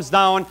that comes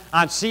down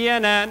on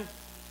CNN,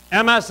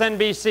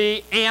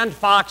 MSNBC, and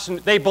Fox.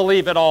 They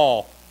believe it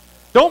all.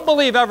 Don't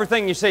believe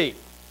everything you see.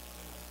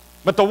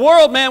 But the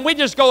world, man, we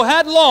just go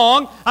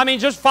headlong. I mean,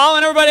 just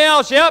following everybody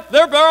else. Yep,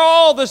 they're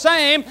all the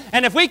same.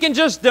 And if we can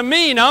just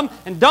demean them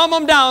and dumb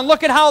them down,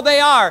 look at how they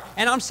are.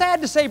 And I'm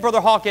sad to say,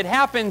 Brother Hawk, it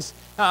happens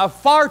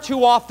far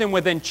too often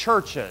within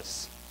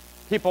churches.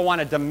 People want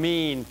to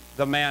demean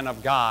the man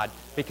of God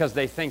because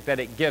they think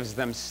that it gives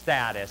them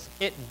status.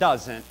 It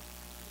doesn't.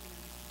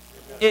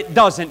 It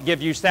doesn't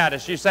give you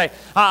status. You say,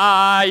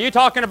 are you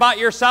talking about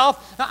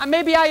yourself?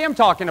 Maybe I am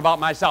talking about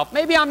myself.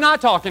 Maybe I'm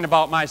not talking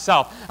about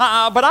myself.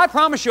 But I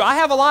promise you, I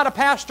have a lot of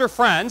pastor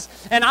friends,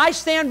 and I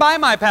stand by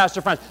my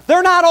pastor friends.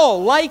 They're not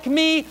all like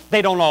me.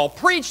 They don't all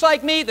preach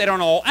like me. They don't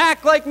all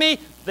act like me.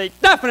 they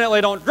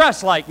definitely don't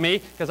dress like me,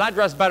 because I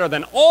dress better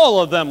than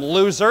all of them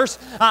losers.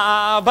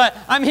 But,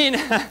 I mean,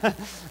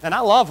 and I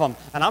love them,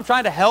 and I'm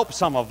trying to help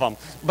some of them.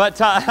 But,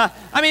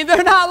 I mean,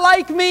 they're not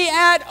like me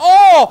at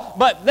all.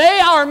 But they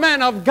are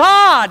men of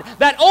God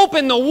that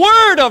open the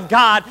Word of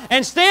God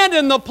and stand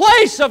in the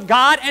place of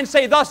God and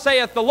say, thus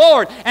saith the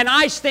Lord. And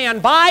I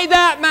stand by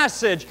that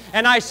message,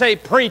 and I say,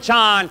 preach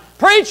on.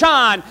 Preach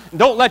on.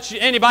 Don't let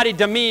anybody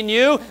demean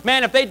you.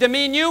 Man, if they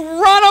demean you,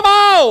 run them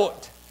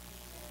out.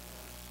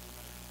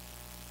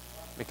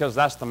 Because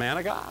that's the man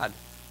of God.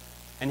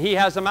 And he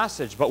has a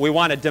message. But we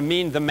want to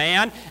demean the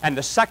man. And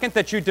the second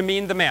that you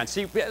demean the man.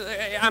 See,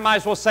 I might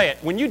as well say it.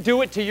 When you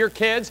do it to your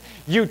kids,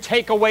 you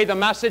take away the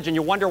message and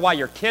you wonder why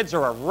your kids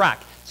are a wreck.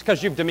 It's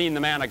because you've demeaned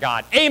the man of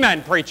God.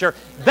 Amen, preacher.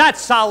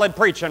 That's solid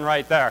preaching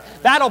right there.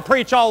 That'll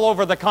preach all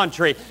over the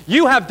country.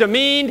 You have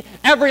demeaned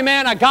every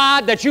man of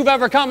God that you've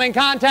ever come in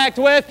contact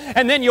with,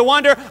 and then you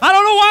wonder, I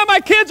don't know why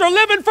my kids are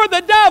living for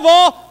the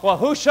devil. Well,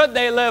 who should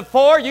they live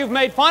for? You've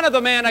made fun of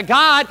the man of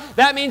God.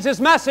 That means his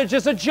message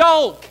is a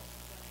joke.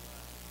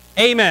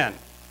 Amen.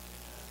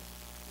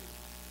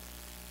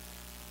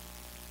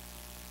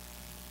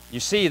 You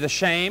see the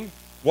shame.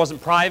 It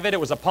wasn't private, it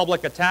was a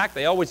public attack.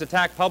 They always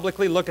attack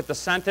publicly. Look at the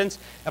sentence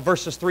at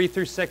verses 3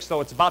 through 6, though.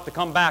 It's about to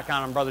come back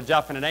on him, Brother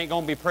Jeff, and it ain't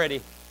going to be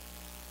pretty.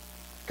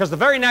 Because the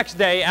very next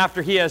day,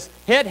 after he has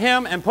hit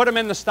him and put him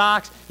in the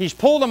stocks, he's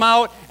pulled him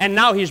out, and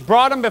now he's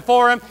brought him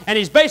before him, and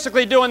he's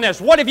basically doing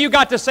this. What have you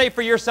got to say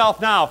for yourself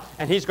now?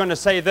 And he's going to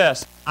say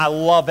this. I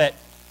love it.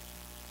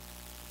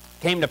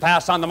 Came to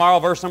pass on the morrow,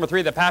 verse number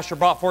 3, the pastor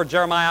brought forth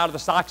Jeremiah out of the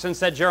stocks, and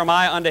said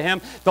Jeremiah unto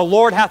him, the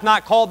Lord hath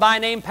not called thy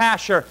name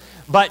Pasher,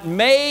 but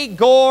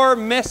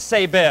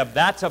Magor-Missabib.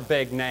 That's a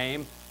big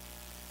name.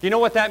 Do you know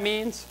what that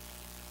means?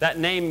 That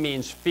name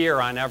means fear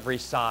on every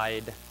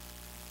side.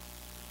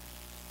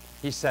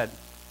 He said,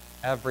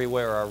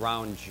 everywhere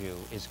around you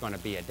is going to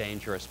be a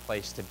dangerous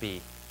place to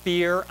be.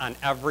 Fear on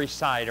every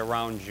side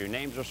around you.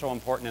 Names are so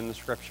important in the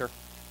Scripture.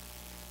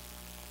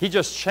 He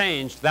just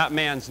changed that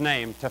man's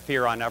name to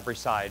fear on every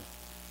side.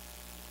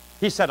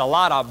 He said a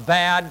lot of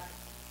bad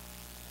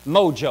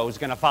mojo is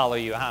going to follow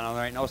you. I don't know,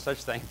 there ain't no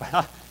such thing.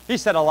 But he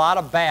said a lot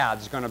of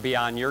bad's going to be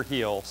on your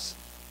heels.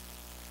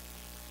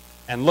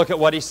 And look at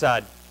what he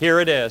said. Here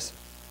it is.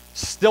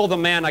 Still the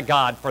man of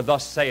God, for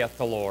thus saith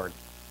the Lord.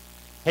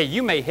 Hey,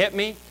 you may hit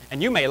me,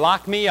 and you may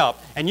lock me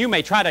up, and you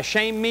may try to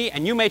shame me,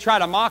 and you may try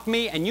to mock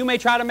me, and you may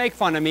try to make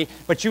fun of me,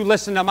 but you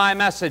listen to my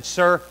message,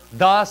 sir.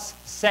 Thus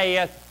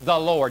saith the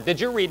Lord.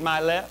 Did you read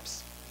my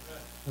lips?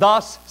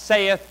 Thus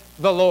saith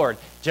the Lord.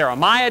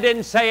 Jeremiah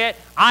didn't say it.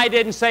 I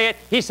didn't say it.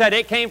 He said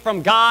it came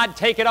from God.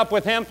 Take it up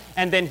with him.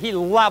 And then he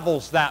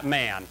levels that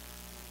man.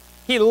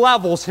 He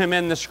levels him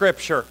in the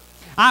Scripture.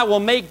 I will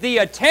make thee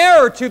a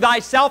terror to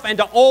thyself and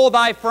to all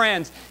thy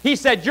friends. He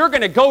said, you're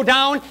going to go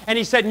down, and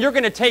he said, you're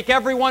going to take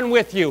everyone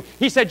with you.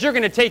 He said, you're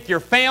going to take your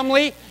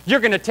family, you're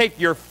going to take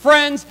your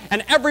friends,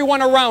 and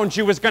everyone around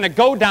you is going to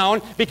go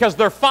down because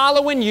they're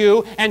following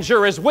you, and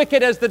you're as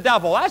wicked as the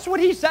devil. That's what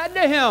he said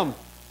to him.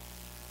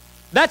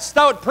 That's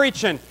stout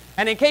preaching.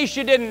 And in case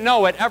you didn't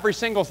know it, every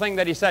single thing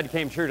that he said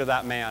came true to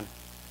that man.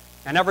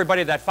 And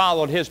everybody that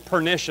followed his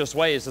pernicious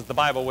ways, as the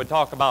Bible would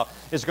talk about,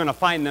 is going to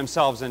find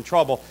themselves in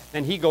trouble.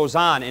 And he goes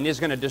on and is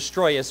going to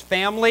destroy his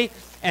family.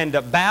 And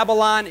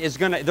Babylon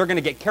they're going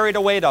to get carried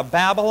away to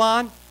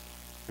Babylon.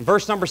 In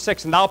verse number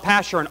 6, and thou,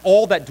 Pasher, and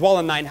all that dwell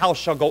in thine house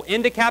shall go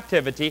into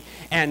captivity,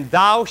 and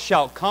thou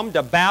shalt come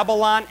to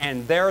Babylon,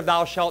 and there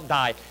thou shalt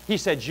die. He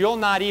said, you'll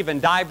not even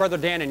die, Brother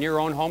Dan, in your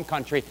own home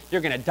country.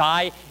 You're going to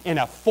die in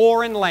a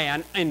foreign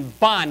land, in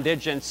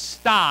bondage and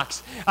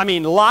stocks. I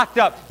mean, locked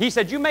up. He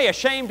said, you may have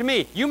shamed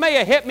me. You may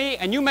have hit me,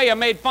 and you may have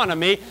made fun of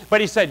me.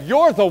 But he said,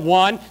 you're the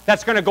one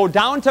that's going to go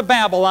down to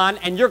Babylon,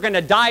 and you're going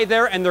to die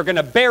there, and they're going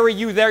to bury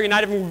you there. You're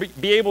not even going to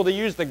be able to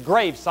use the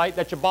grave site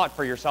that you bought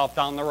for yourself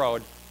down the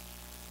road.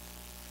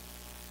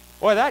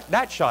 Boy,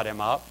 that shut him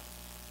up.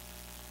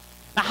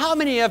 Now, how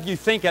many of you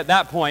think at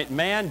that point,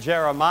 man,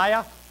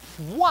 Jeremiah,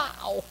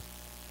 wow.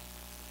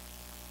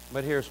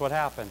 But here's what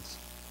happens.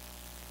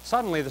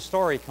 Suddenly the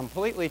story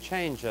completely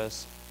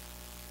changes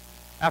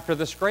after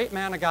this great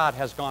man of God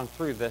has gone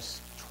through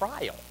this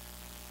trial.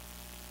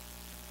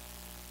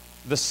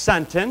 The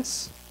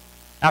sentence,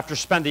 after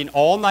spending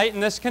all night in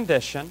this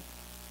condition,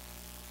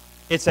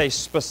 it's a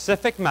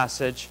specific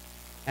message,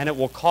 and it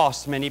will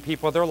cost many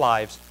people their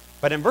lives.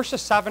 But in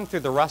verses 7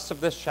 through the rest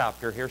of this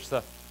chapter, here's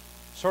the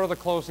sort of the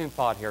closing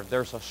thought here.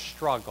 There's a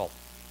struggle.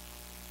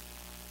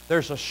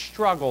 There's a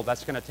struggle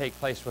that's going to take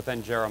place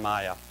within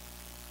Jeremiah.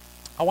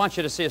 I want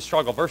you to see a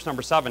struggle. Verse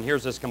number 7,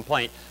 here's his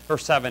complaint.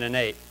 Verse 7 and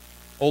 8.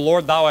 O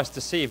Lord, thou hast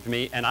deceived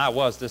me, and I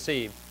was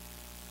deceived.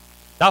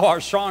 Thou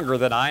art stronger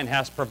than I, and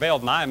hast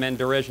prevailed, and I am in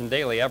derision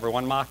daily.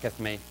 Everyone mocketh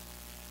me.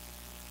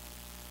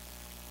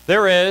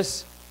 There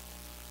is,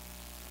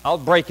 I'll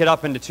break it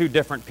up into two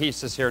different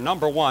pieces here.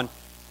 Number one,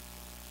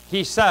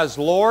 he says,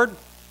 Lord,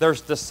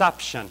 there's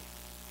deception.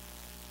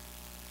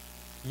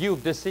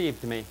 You've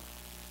deceived me.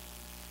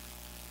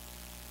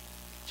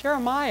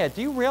 Jeremiah,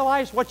 do you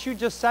realize what you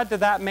just said to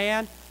that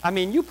man? I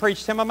mean, you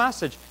preached him a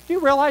message. Do you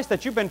realize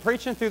that you've been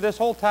preaching through this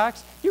whole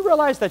text? Do you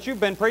realize that you've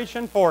been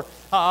preaching for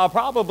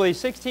probably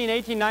 16,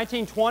 18,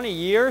 19, 20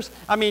 years?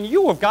 I mean,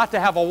 you have got to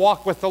have a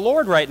walk with the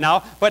Lord right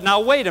now. But now,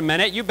 wait a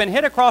minute. You've been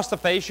hit across the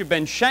face. You've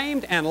been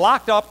shamed and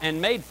locked up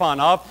and made fun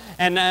of.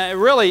 And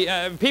really,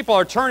 people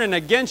are turning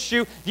against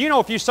you. You know,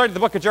 if you studied the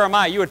book of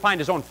Jeremiah, you would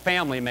find his own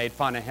family made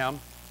fun of him.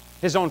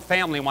 His own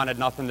family wanted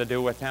nothing to do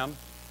with him.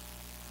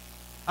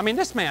 I mean,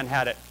 this man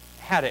had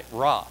it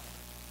rough.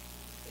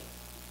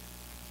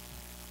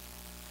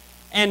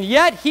 And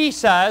yet he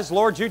says,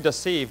 Lord, you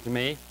deceived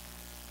me.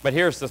 But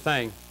here's the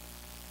thing.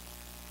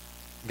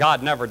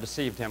 God never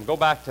deceived him. Go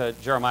back to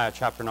Jeremiah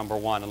chapter number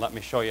 1 and let me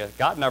show you.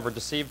 God never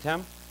deceived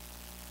him.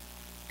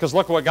 Because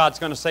look what God's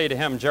going to say to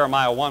him in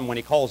Jeremiah 1 when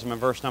he calls him in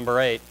verse number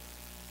 8.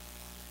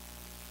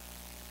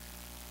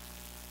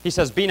 He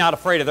says, be not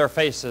afraid of their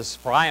faces,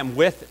 for I am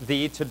with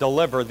thee to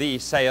deliver thee,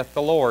 saith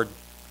the Lord.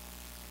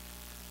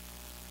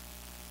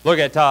 Look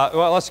at,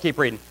 well, let's keep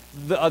reading.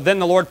 Then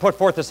the Lord put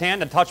forth his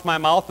hand and touched my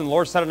mouth, and the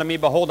Lord said unto me,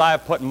 behold, I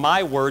have put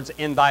my words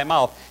in thy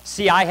mouth.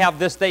 See, I have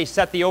this day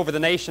set thee over the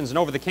nations and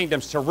over the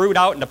kingdoms, to root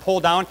out and to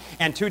pull down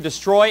and to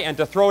destroy and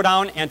to throw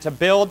down and to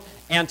build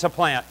and to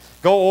plant.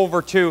 Go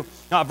over to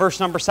verse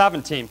number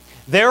 17.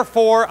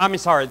 Therefore,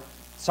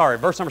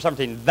 verse number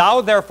 17.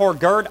 Thou therefore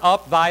gird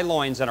up thy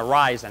loins and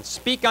arise and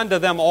speak unto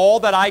them all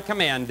that I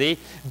command thee.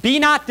 Be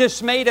not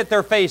dismayed at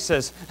their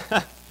faces.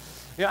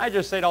 I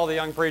just say to all the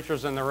young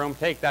preachers in the room,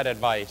 take that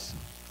advice.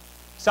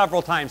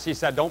 Several times he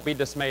said, don't be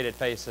dismayed at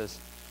faces.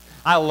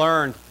 I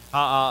learned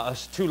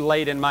too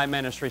late in my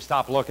ministry,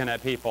 stop looking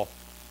at people.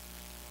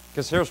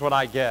 Because here's what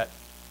I get.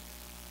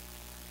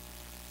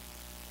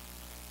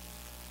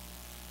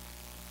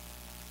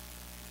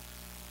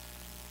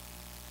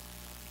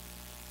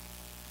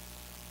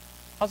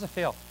 How's it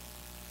feel?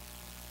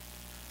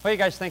 What do you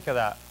guys think of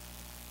that?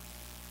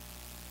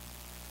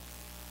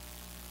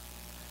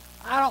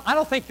 I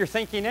don't think you're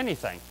thinking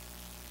anything.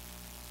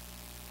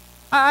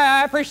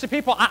 I preach to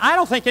people, I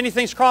don't think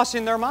anything's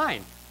crossing their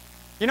mind.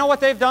 You know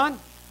what they've done?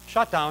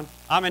 Shut down.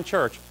 I'm in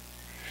church.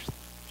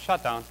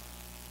 Shut down.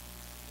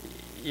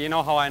 You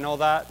know how I know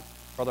that?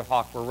 Brother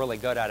Hawk, we're really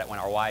good at it when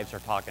our wives are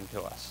talking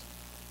to us.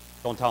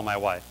 Don't tell my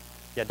wife.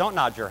 Yeah, don't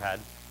nod your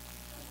head.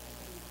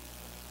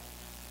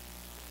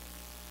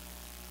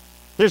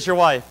 Here's your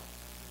wife.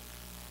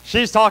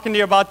 She's talking to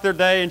you about their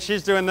day, and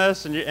she's doing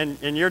this,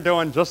 and you're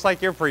doing just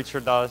like your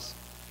preacher does.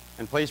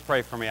 And please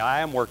pray for me.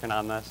 I am working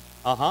on this.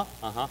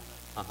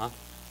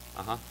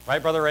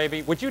 Right, Brother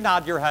Raby? Would you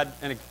nod your head?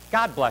 And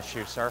God bless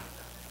you, sir.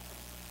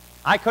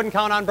 I couldn't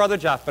count on Brother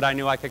Jeff, but I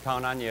knew I could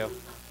count on you.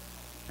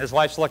 His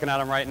wife's looking at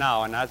him right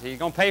now, and he's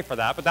going to pay for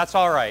that, but that's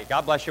all right.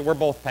 God bless you. We're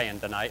both paying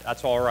tonight.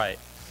 That's all right.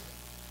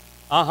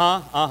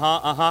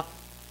 Now,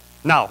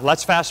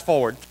 let's fast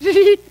forward.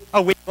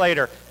 A week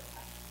later.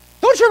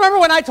 Don't you remember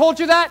when I told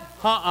you that?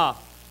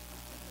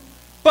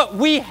 But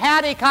we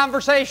had a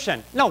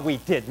conversation. No, we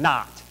did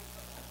not.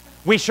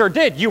 We sure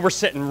did. You were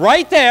sitting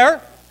right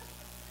there.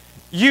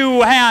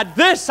 You had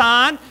this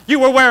on. You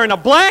were wearing a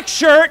black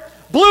shirt,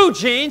 blue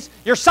jeans.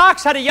 Your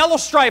socks had a yellow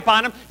stripe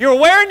on them. You were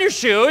wearing your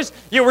shoes.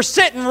 You were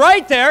sitting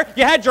right there.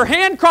 You had your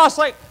hand crossed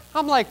like,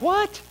 I'm like,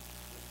 what?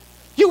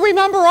 You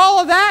remember all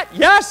of that?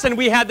 Yes, and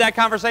we had that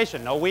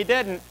conversation. No, we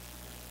didn't.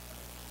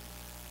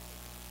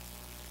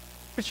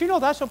 But you know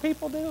that's what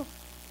people do.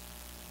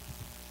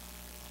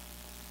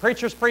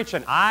 Preachers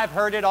preaching. I've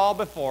heard it all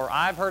before.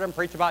 I've heard them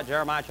preach about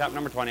Jeremiah chapter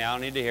number 20. I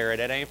don't need to hear it.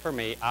 It ain't for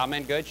me. I'm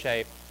in good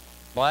shape.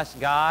 Bless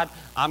God.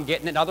 I'm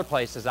getting it other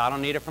places. I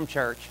don't need it from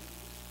church.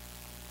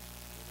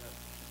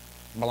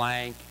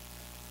 Blank.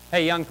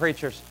 Hey, young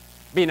preachers,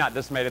 be not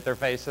dismayed at their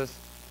faces.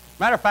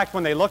 Matter of fact,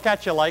 when they look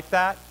at you like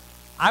that,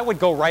 I would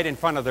go right in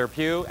front of their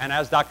pew, and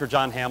as Dr.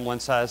 John Hamlin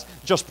says,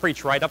 just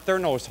preach right up their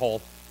nose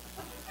hole.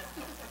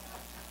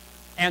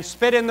 And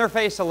spit in their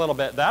face a little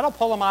bit. That'll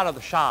pull them out of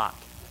the shock.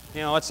 You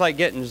know, it's like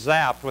getting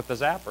zapped with the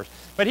zappers.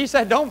 But he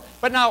said, don't,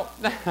 but now,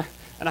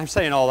 and I'm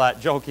saying all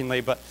that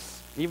jokingly, but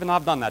even though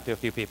I've done that to a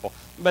few people.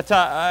 But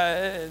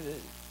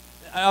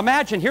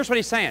imagine, here's what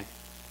he's saying.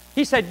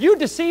 He said, you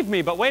deceived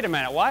me, but wait a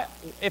minute. Why?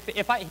 If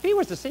he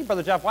was deceived,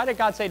 Brother Jeff, why did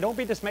God say, don't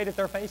be dismayed at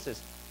their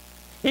faces?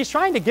 He's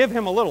trying to give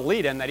him a little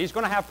lead in that he's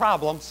going to have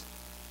problems.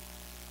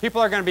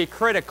 People are going to be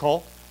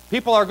critical.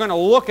 People are going to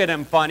look at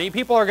him funny.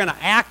 People are going to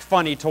act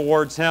funny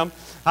towards him.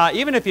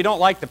 Even if you don't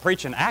like the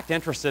preaching, act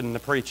interested in the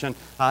preaching.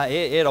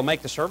 It'll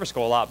make the service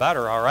go a lot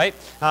better, all right?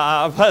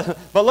 But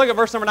look at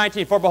verse number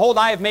 19. For behold,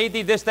 I have made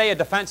thee this day a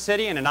defense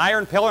city, and an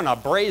iron pillar, and a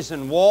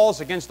brazen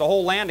walls against the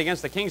whole land,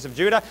 against the kings of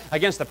Judah,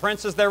 against the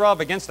princes thereof,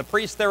 against the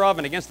priests thereof,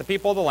 and against the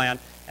people of the land.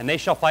 And they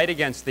shall fight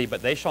against thee,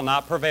 but they shall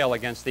not prevail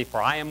against thee,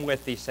 for I am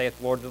with thee, saith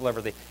the Lord, to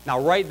deliver thee.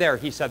 Now right there,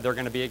 he said they're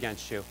going to be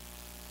against you.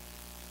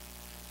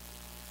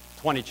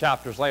 20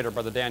 chapters later,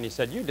 Brother Danny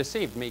said, you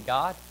deceived me,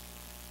 God.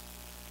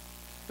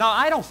 Now,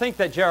 I don't think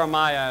that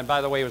Jeremiah, and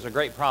by the way, he was a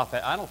great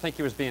prophet, I don't think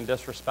he was being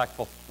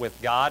disrespectful with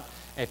God.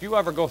 If you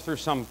ever go through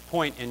some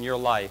point in your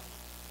life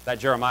that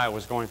Jeremiah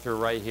was going through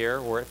right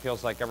here, where it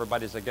feels like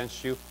everybody's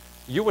against you,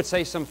 you would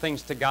say some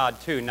things to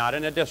God too, not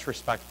in a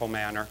disrespectful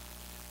manner,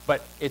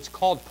 but it's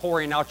called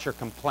pouring out your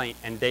complaint,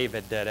 and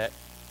David did it.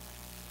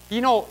 You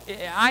know,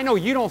 I know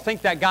you don't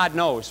think that God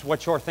knows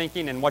what you're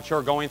thinking and what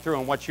you're going through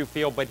and what you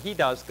feel, but He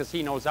does, because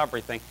He knows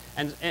everything.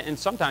 And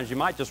sometimes you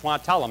might just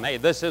want to tell Him, hey,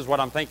 this is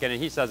what I'm thinking.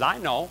 And He says, I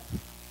know.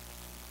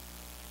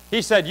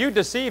 He said, you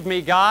deceived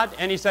me, God.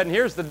 And He said, and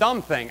here's the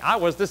dumb thing, I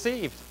was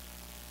deceived.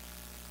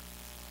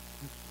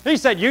 He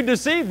said, you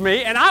deceived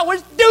me, and I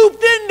was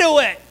duped into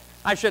it.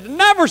 I should have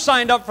never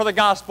signed up for the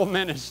gospel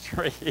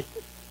ministry.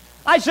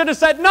 I should have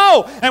said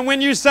no. And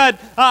when you said,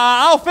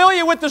 I'll fill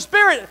you with the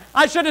Spirit,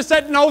 I should have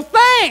said, no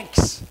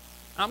thanks.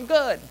 I'm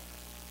good.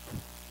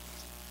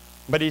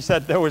 But He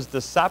said there was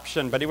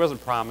deception, but He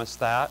wasn't promised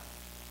that.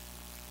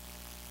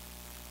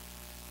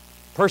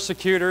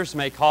 Persecutors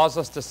may cause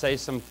us to say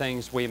some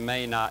things we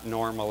may not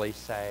normally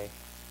say.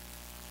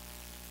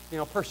 You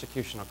know,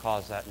 persecution will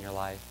cause that in your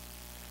life.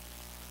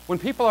 When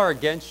people are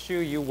against you,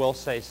 you will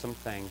say some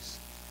things.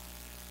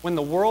 When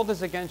the world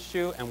is against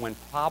you and when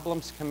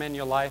problems come in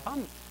your life,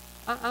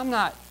 I'm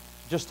not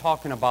just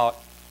talking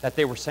about that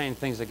they were saying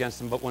things against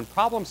them, but when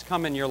problems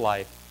come in your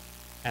life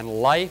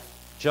and life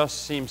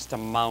just seems to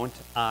mount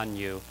on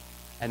you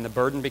and the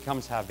burden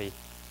becomes heavy,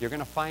 you're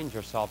going to find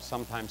yourself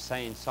sometimes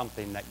saying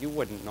something that you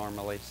wouldn't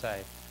normally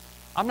say.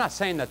 I'm not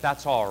saying that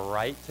that's all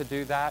right to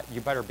do that.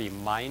 You better be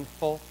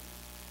mindful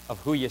of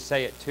who you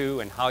say it to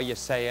and how you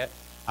say it.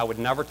 I would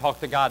never talk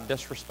to God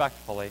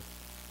disrespectfully,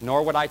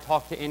 nor would I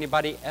talk to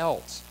anybody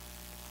else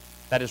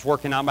that is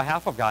working on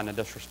behalf of God in a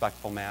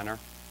disrespectful manner.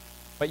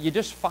 But you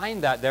just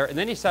find that there. And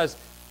then he says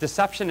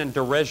deception and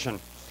derision.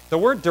 The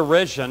word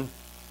derision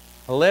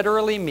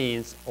literally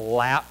means a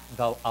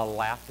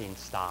laughing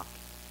stock.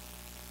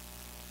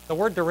 The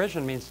word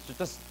derision means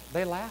just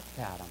they laughed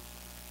at him.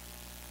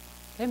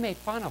 They made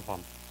fun of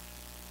him.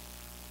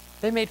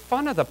 They made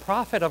fun of the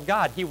prophet of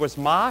God. He was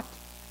mocked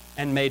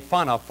and made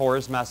fun of for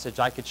his message.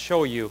 I could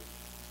show you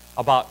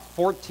about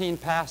 14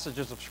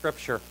 passages of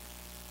Scripture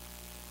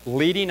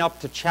leading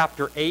up to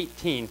chapter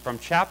 18, from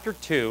chapter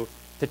 2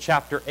 to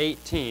chapter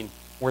 18,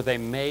 where they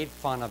made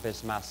fun of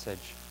his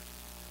message.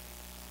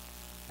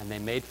 And they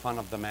made fun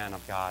of the man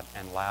of God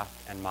and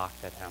laughed and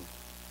mocked at him.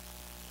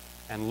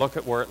 And look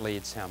at where it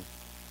leads him.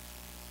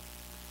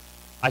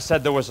 I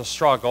said there was a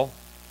struggle,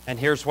 and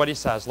here's what he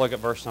says. Look at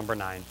verse number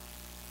 9.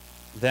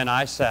 Then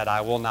I said, I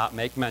will not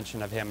make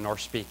mention of him nor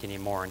speak any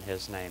more in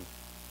his name.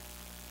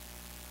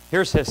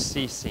 Here's his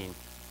ceasing.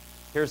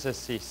 Here's his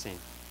ceasing.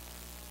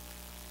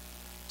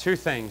 Two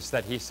things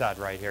that he said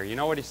right here. You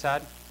know what he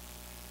said?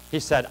 He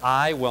said,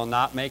 I will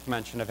not make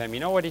mention of him. You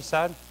know what he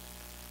said?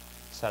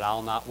 He said,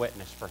 I'll not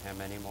witness for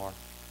him anymore.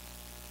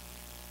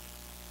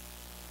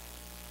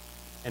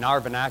 In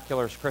our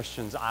vernacular as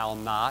Christians, I'll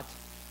not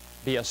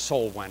be a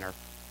soul winner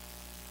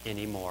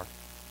anymore.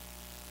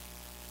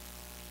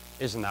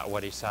 Isn't that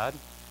what he said?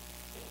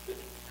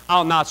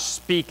 I'll not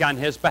speak on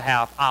his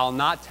behalf. I'll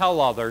not tell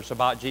others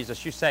about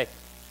Jesus. You say,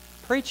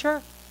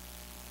 preacher,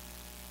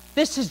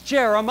 this is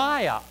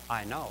Jeremiah.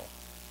 I know.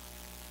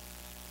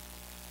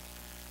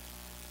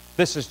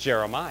 This is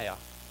Jeremiah.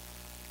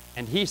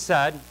 And he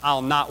said,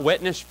 I'll not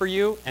witness for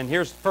you. And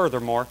here's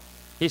furthermore,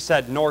 he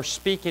said, nor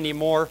speak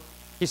anymore.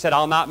 He said,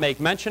 I'll not make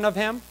mention of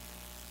him,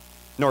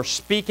 nor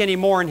speak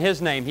anymore in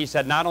his name. He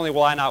said, not only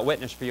will I not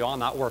witness for you, I'll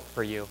not work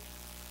for you.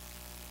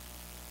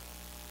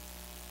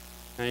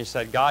 And he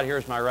said, God,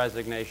 here's my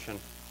resignation.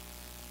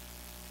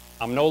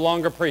 I'm no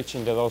longer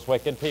preaching to those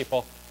wicked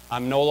people.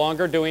 I'm no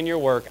longer doing your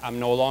work. I'm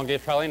no longer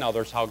telling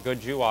others how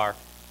good you are.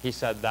 He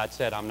said, that's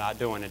it. I'm not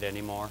doing it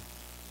anymore.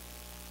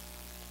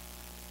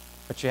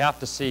 But you have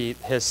to see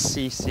his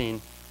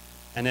ceasing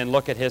and then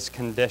look at his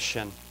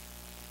condition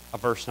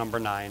of verse number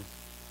 9.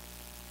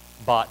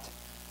 But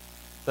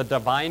the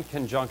divine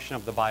conjunction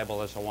of the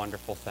Bible is a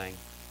wonderful thing.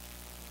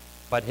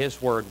 But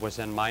his word was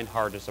in mine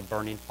heart as a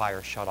burning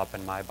fire shut up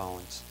in my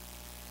bones.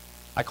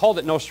 I called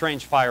it no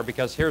strange fire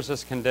because here's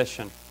his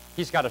condition.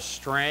 He's got a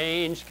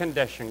strange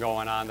condition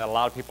going on that a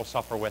lot of people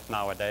suffer with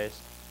nowadays.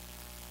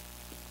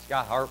 He's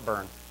got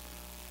heartburn.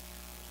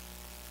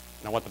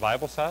 You know what the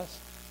Bible says?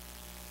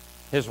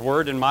 His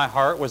word in my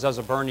heart was as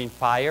a burning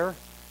fire.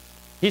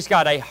 He's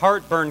got a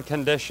heartburn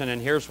condition,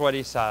 and here's what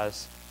he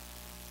says.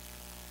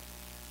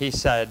 He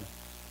said,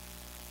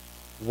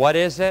 what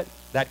is it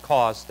that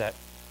caused it?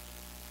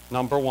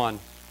 Number one,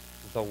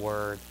 the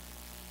word.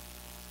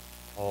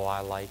 Oh, I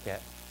like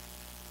it.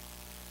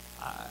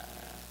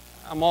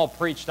 I'm all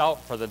preached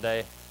out for the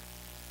day.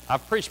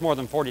 I've preached more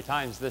than 40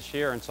 times this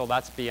year, and so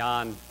that's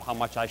beyond how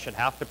much I should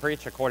have to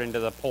preach according to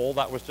the poll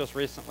that was just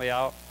recently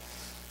out.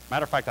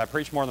 Matter of fact, I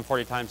preached more than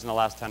 40 times in the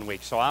last 10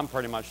 weeks, so I'm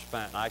pretty much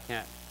spent. I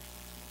can't.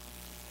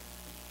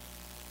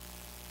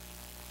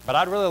 But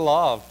I'd really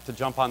love to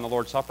jump on the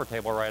Lord's Supper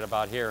table right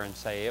about here and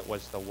say it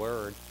was the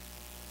Word.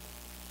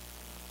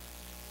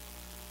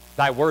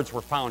 Thy words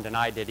were found, and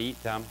I did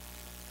eat them.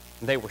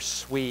 And they were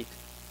sweet.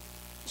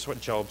 That's what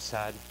Job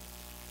said.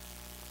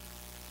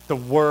 The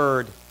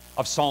Word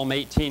of Psalm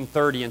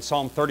 18:30 and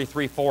Psalm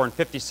 33:4 and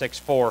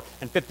 56:4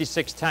 and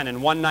 56:10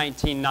 and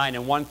 119:9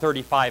 and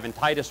 135 and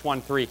Titus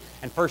 1:3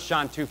 and 1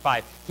 John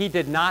 2:5. He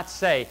did not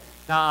say,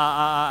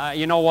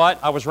 you know what?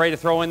 I was ready to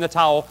throw in the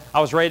towel.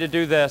 I was ready to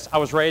do this. I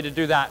was ready to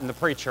do that. And the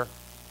preacher,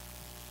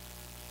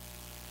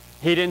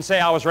 he didn't say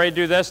I was ready to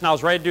do this and I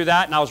was ready to do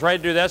that and I was ready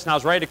to do this and I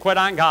was ready to quit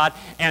on God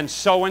and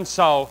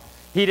so.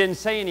 He didn't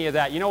say any of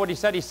that. You know what he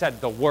said? He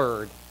said the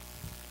Word.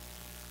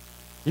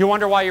 You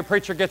wonder why your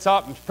preacher gets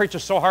up and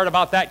preaches so hard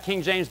about that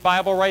King James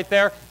Bible right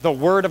there? The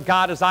Word of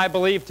God, as I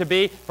believe to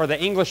be, for the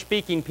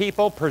English-speaking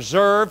people,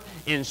 preserved,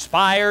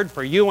 inspired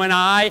for you and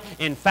I,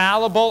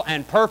 infallible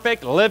and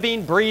perfect,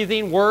 living,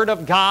 breathing Word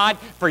of God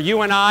for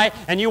you and I.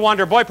 And you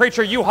wonder, boy,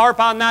 preacher, you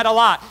harp on that a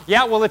lot.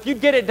 Yeah, well, if you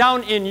get it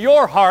down in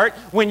your heart,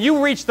 when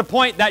you reach the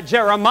point that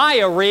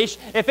Jeremiah reached,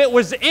 if it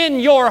was in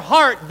your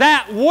heart,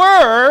 that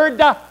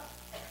Word,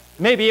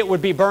 maybe it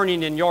would be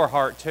burning in your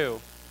heart too.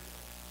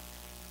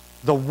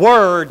 The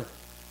Word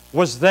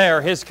was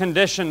there, His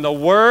condition. The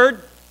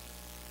Word,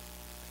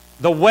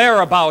 the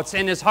whereabouts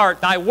in His heart.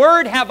 Thy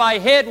Word have I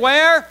hid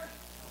where?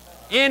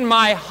 In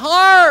my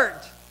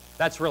heart.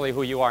 That's really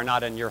who you are,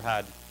 not in your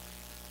head.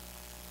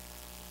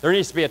 There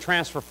needs to be a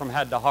transfer from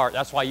head to heart.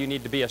 That's why you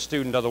need to be a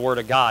student of the Word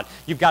of God.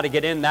 You've got to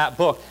get in that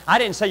book. I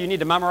didn't say you need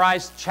to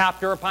memorize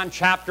chapter upon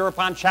chapter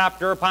upon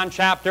chapter upon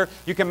chapter.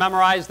 You can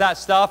memorize that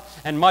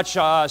stuff, and much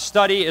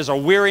study is a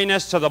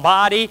weariness to the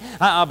body.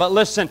 But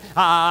listen,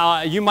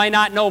 you might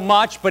not know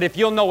much, but if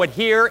you'll know it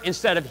here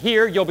instead of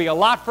here, you'll be a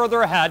lot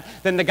further ahead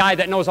than the guy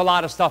that knows a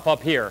lot of stuff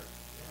up here.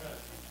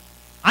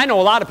 I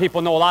know a lot of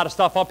people know a lot of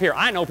stuff up here.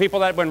 I know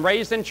people that have been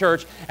raised in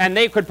church, and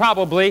they could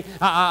probably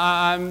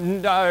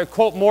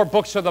quote more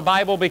books of the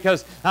Bible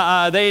because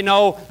they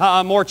know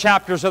more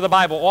chapters of the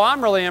Bible. Well,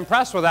 I'm really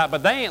impressed with that,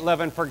 but they ain't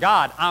living for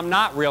God. I'm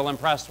not real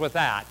impressed with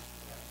that.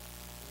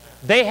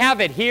 They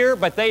have it here,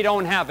 but they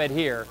don't have it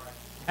here.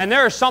 And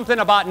there is something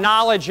about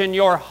knowledge in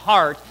your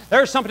heart.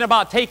 There's something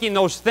about taking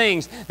those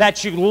things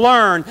that you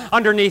learn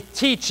underneath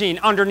teaching,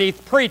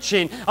 underneath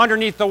preaching,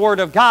 underneath the Word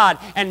of God,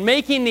 and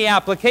making the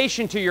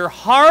application to your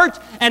heart,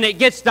 and it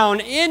gets down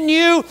in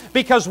you,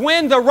 because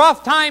when the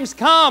rough times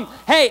come,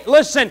 hey,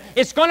 listen,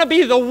 it's going to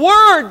be the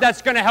Word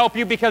that's going to help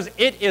you, because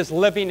it is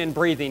living and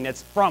breathing.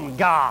 It's from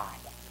God.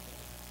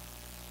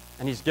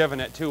 And He's given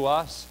it to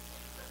us.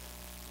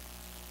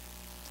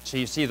 So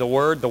you see the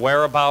Word, the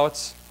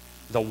whereabouts,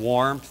 the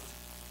warmth.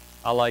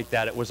 I like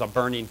that. It was a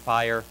burning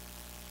fire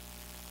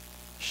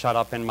shut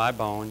up in my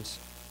bones.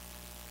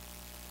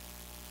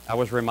 I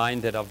was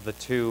reminded of the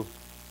two,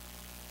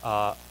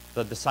 the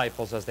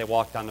disciples as they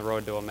walked on the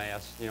road to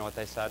Emmaus. You know what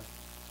they said?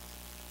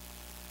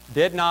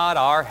 Did not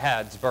our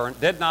heads burn?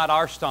 Did not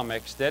our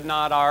stomachs? Did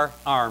not our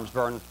arms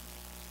burn?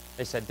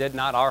 They said, did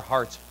not our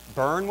hearts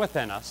burn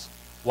within us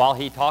while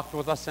He talked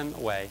with us in the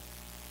way,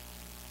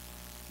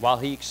 while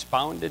He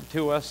expounded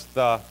to us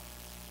the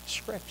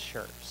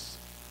Scriptures?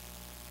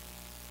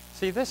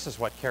 See, this is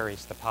what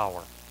carries the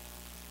power.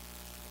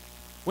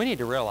 We need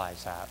to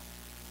realize that.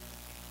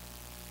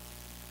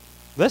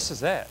 This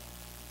is it.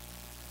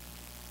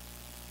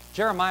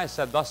 Jeremiah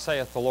said, thus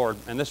saith the Lord,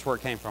 and this is where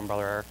it came from,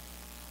 Brother Eric.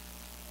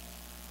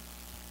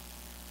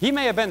 He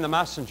may have been the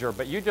messenger,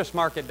 but you just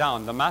mark it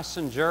down. The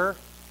messenger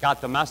got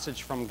the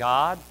message from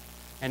God,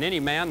 and any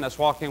man that's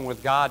walking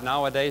with God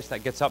nowadays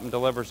that gets up and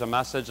delivers a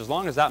message, as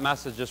long as that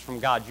message is from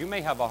God, you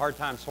may have a hard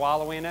time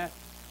swallowing it,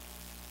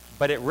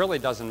 but it really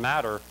doesn't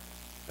matter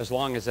as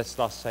long as it's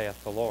thus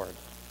saith the Lord.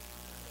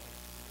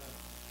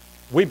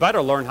 We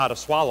better learn how to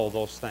swallow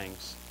those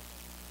things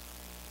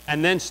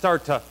and then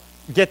start to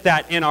get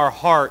that in our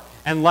heart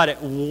and let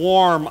it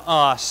warm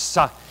us.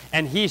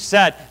 And he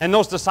said, and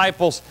those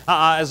disciples,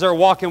 as they're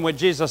walking with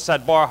Jesus,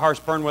 said, boy, our hearts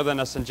burn within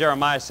us. And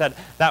Jeremiah said,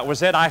 that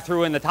was it. I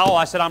threw in the towel.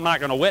 I said, I'm not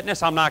going to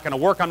witness. I'm not going to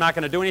work. I'm not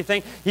going to do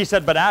anything. He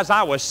said, but as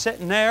I was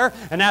sitting there,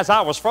 and as I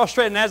was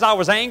frustrated, and as I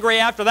was angry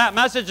after that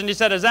message, and he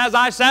said, as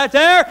I sat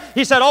there,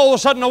 he said, all of a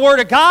sudden the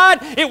Word of God,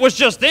 it was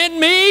just in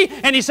me.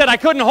 And he said, I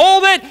couldn't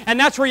hold it. And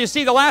that's where you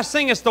see the last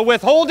thing is the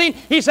withholding.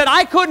 He said,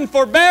 I couldn't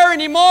forbear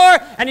anymore.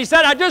 And he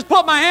said, I just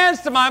put my hands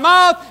to my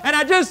mouth, and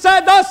I just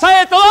said, thus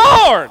saith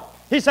the Lord.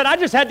 He said, I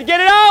just had to get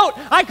it out.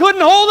 I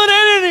couldn't hold it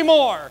in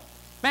anymore.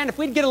 Man, if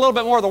we'd get a little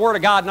bit more of the Word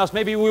of God in us,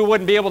 maybe we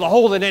wouldn't be able to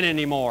hold it in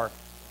anymore.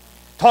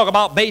 Talk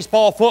about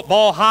baseball,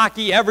 football,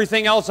 hockey,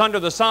 everything else under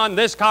the sun,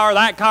 this car,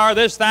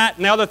 this, that,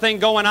 and the other thing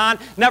going on.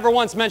 Never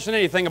once mentioned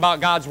anything about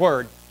God's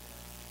Word.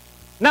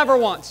 Never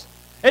once.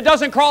 It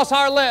doesn't cross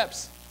our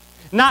lips.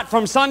 Not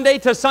from Sunday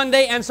to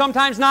Sunday, and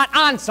sometimes not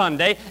on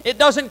Sunday. It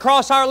doesn't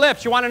cross our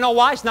lips. You want to know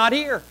why? It's not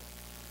here.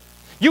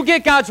 You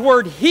get God's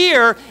Word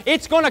here,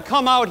 it's going to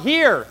come out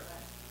here.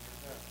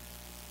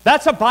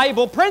 That's a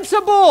Bible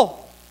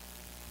principle.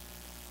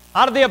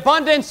 Out of the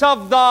abundance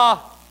of the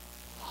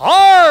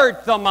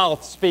heart, the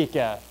mouth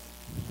speaketh.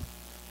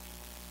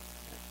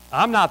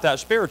 I'm not that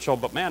spiritual,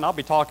 but man, I'll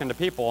be talking to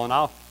people,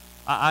 and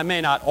I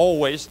may not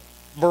always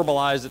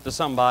verbalize it to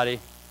somebody.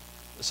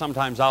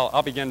 Sometimes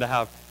I'll begin to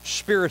have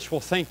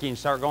spiritual thinking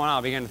start going on.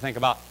 I'll begin to think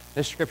about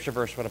this scripture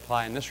verse would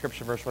apply, and this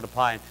scripture verse would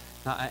apply.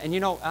 And you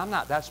know, I'm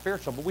not that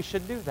spiritual, but we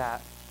should do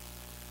that.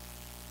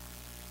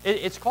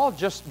 It's called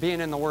just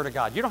being in the Word of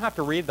God. You don't have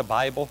to read the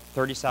Bible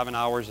 37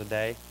 hours a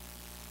day.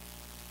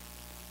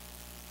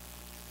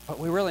 But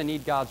we really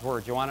need God's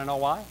Word. You want to know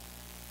why?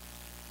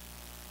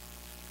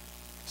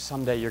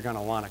 Someday you're going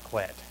to want to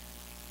quit.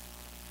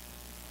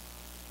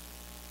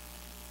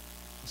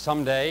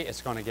 Someday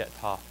it's going to get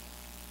tough.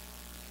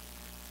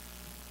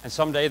 And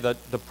someday the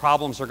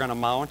problems are going to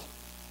mount.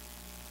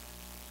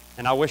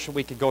 And I wish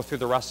we could go through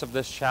the rest of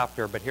this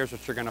chapter, but here's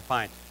what you're going to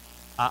find.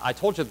 I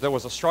told you that there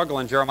was a struggle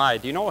in Jeremiah.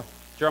 Do you know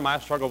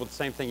Jeremiah struggled with the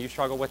same thing you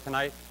struggle with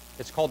tonight?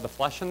 It's called the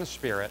flesh and the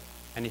spirit,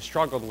 and he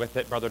struggled with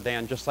it, Brother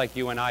Dan, just like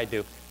you and I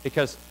do.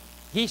 Because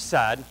he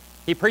said,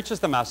 he preaches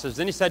the message,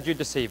 then he said, you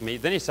deceived me.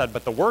 Then he said,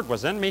 but the word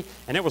was in me,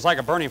 and it was like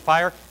a burning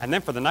fire. And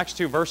then for the next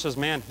 2 verses,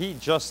 man, he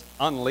just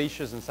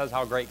unleashes and says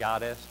how great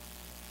God is.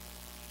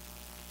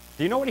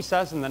 Do you know what he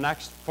says in the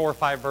next 4 or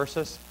 5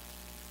 verses?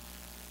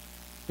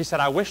 He said,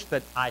 I wish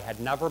that I had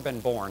never been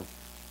born.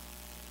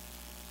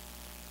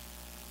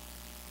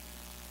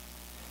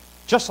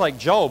 Just like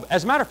Job.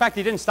 As a matter of fact,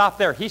 he didn't stop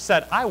there. He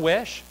said, I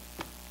wish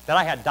that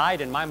I had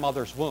died in my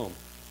mother's womb.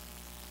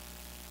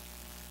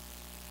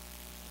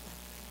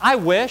 I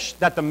wish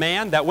that the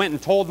man that went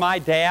and told my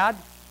dad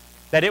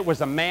that it was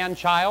a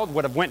man-child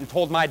would have went and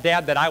told my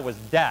dad that I was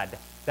dead,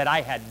 that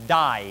I had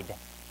died,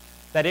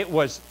 that it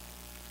was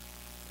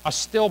a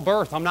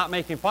stillbirth. I'm not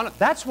making fun of it.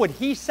 That's what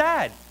he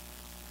said.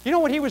 You know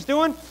what he was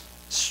doing?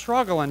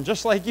 Struggling,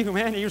 just like you,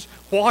 man. He was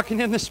walking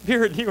in the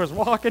Spirit. He was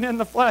walking in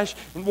the flesh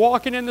and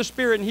walking in the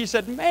Spirit. And he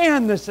said,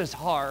 man, this is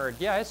hard.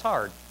 Yeah, it's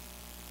hard.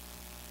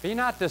 Be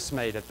not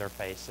dismayed at their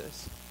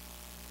faces.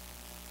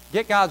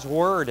 Get God's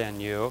Word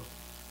in you.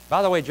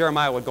 By the way,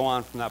 Jeremiah would go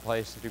on from that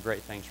place to do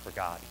great things for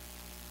God.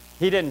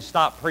 He didn't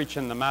stop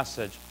preaching the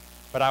message.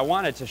 But I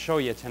wanted to show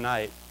you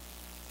tonight,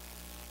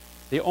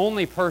 the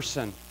only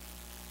person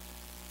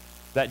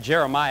that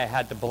Jeremiah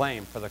had to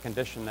blame for the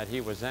condition that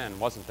he was in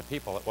wasn't the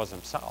people, it was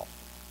himself.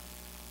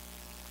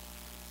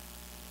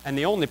 And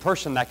the only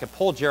person that could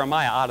pull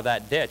Jeremiah out of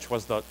that ditch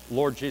was the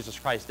Lord Jesus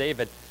Christ.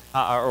 David,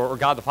 or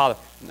God the Father,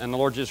 and the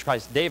Lord Jesus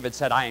Christ. David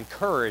said, I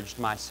encouraged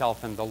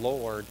myself in the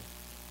Lord.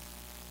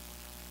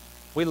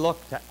 We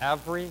look to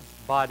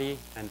everybody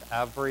and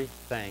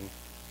everything,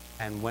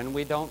 and when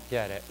we don't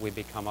get it, we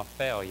become a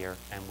failure,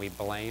 and we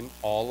blame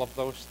all of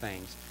those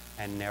things,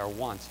 and ne'er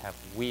once have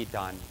we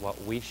done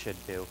what we should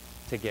do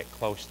to get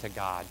close to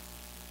God.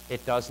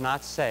 It does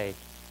not say,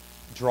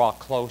 draw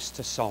close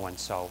to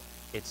so-and-so.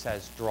 It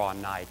says, draw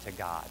nigh to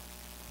God.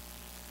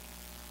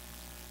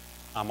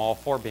 I'm all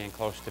for being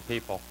close to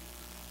people.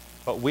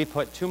 But we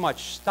put too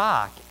much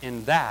stock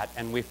in that,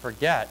 and we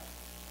forget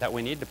that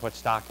we need to put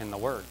stock in the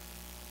Word.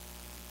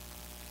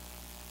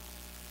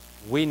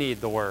 We need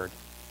the Word.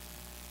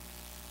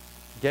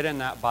 Get in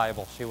that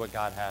Bible, see what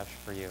God has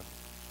for you.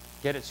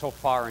 Get it so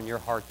far in your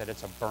heart that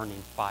it's a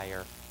burning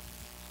fire.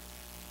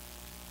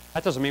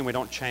 That doesn't mean we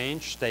don't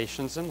change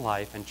stations in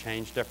life and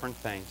change different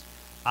things.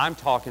 I'm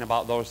talking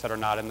about those that are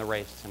not in the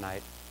race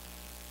tonight.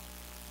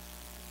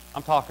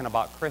 I'm talking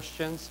about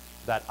Christians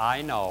that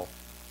I know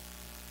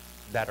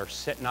that are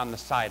sitting on the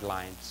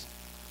sidelines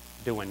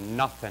doing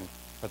nothing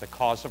for the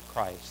cause of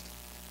Christ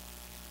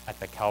at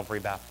the Calvary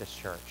Baptist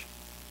Church.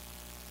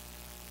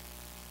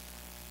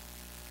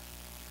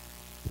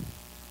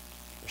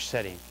 They're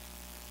sitting.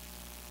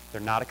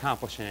 They're not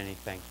accomplishing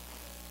anything.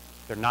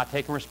 They're not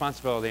taking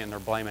responsibility, and they're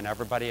blaming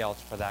everybody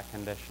else for that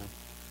condition.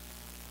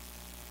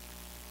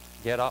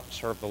 Get up,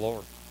 serve the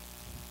Lord.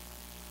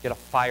 Get a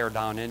fire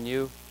down in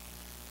you.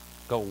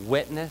 Go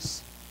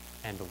witness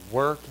and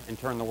work and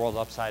turn the world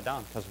upside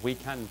down, because we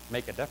can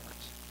make a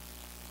difference.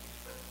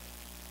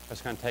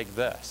 It's going to take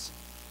this.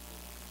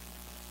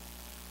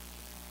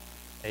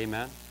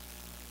 Amen.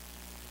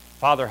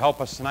 Father, help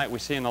us tonight. We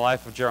see in the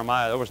life of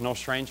Jeremiah, there was no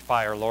strange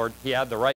fire, Lord. He had the right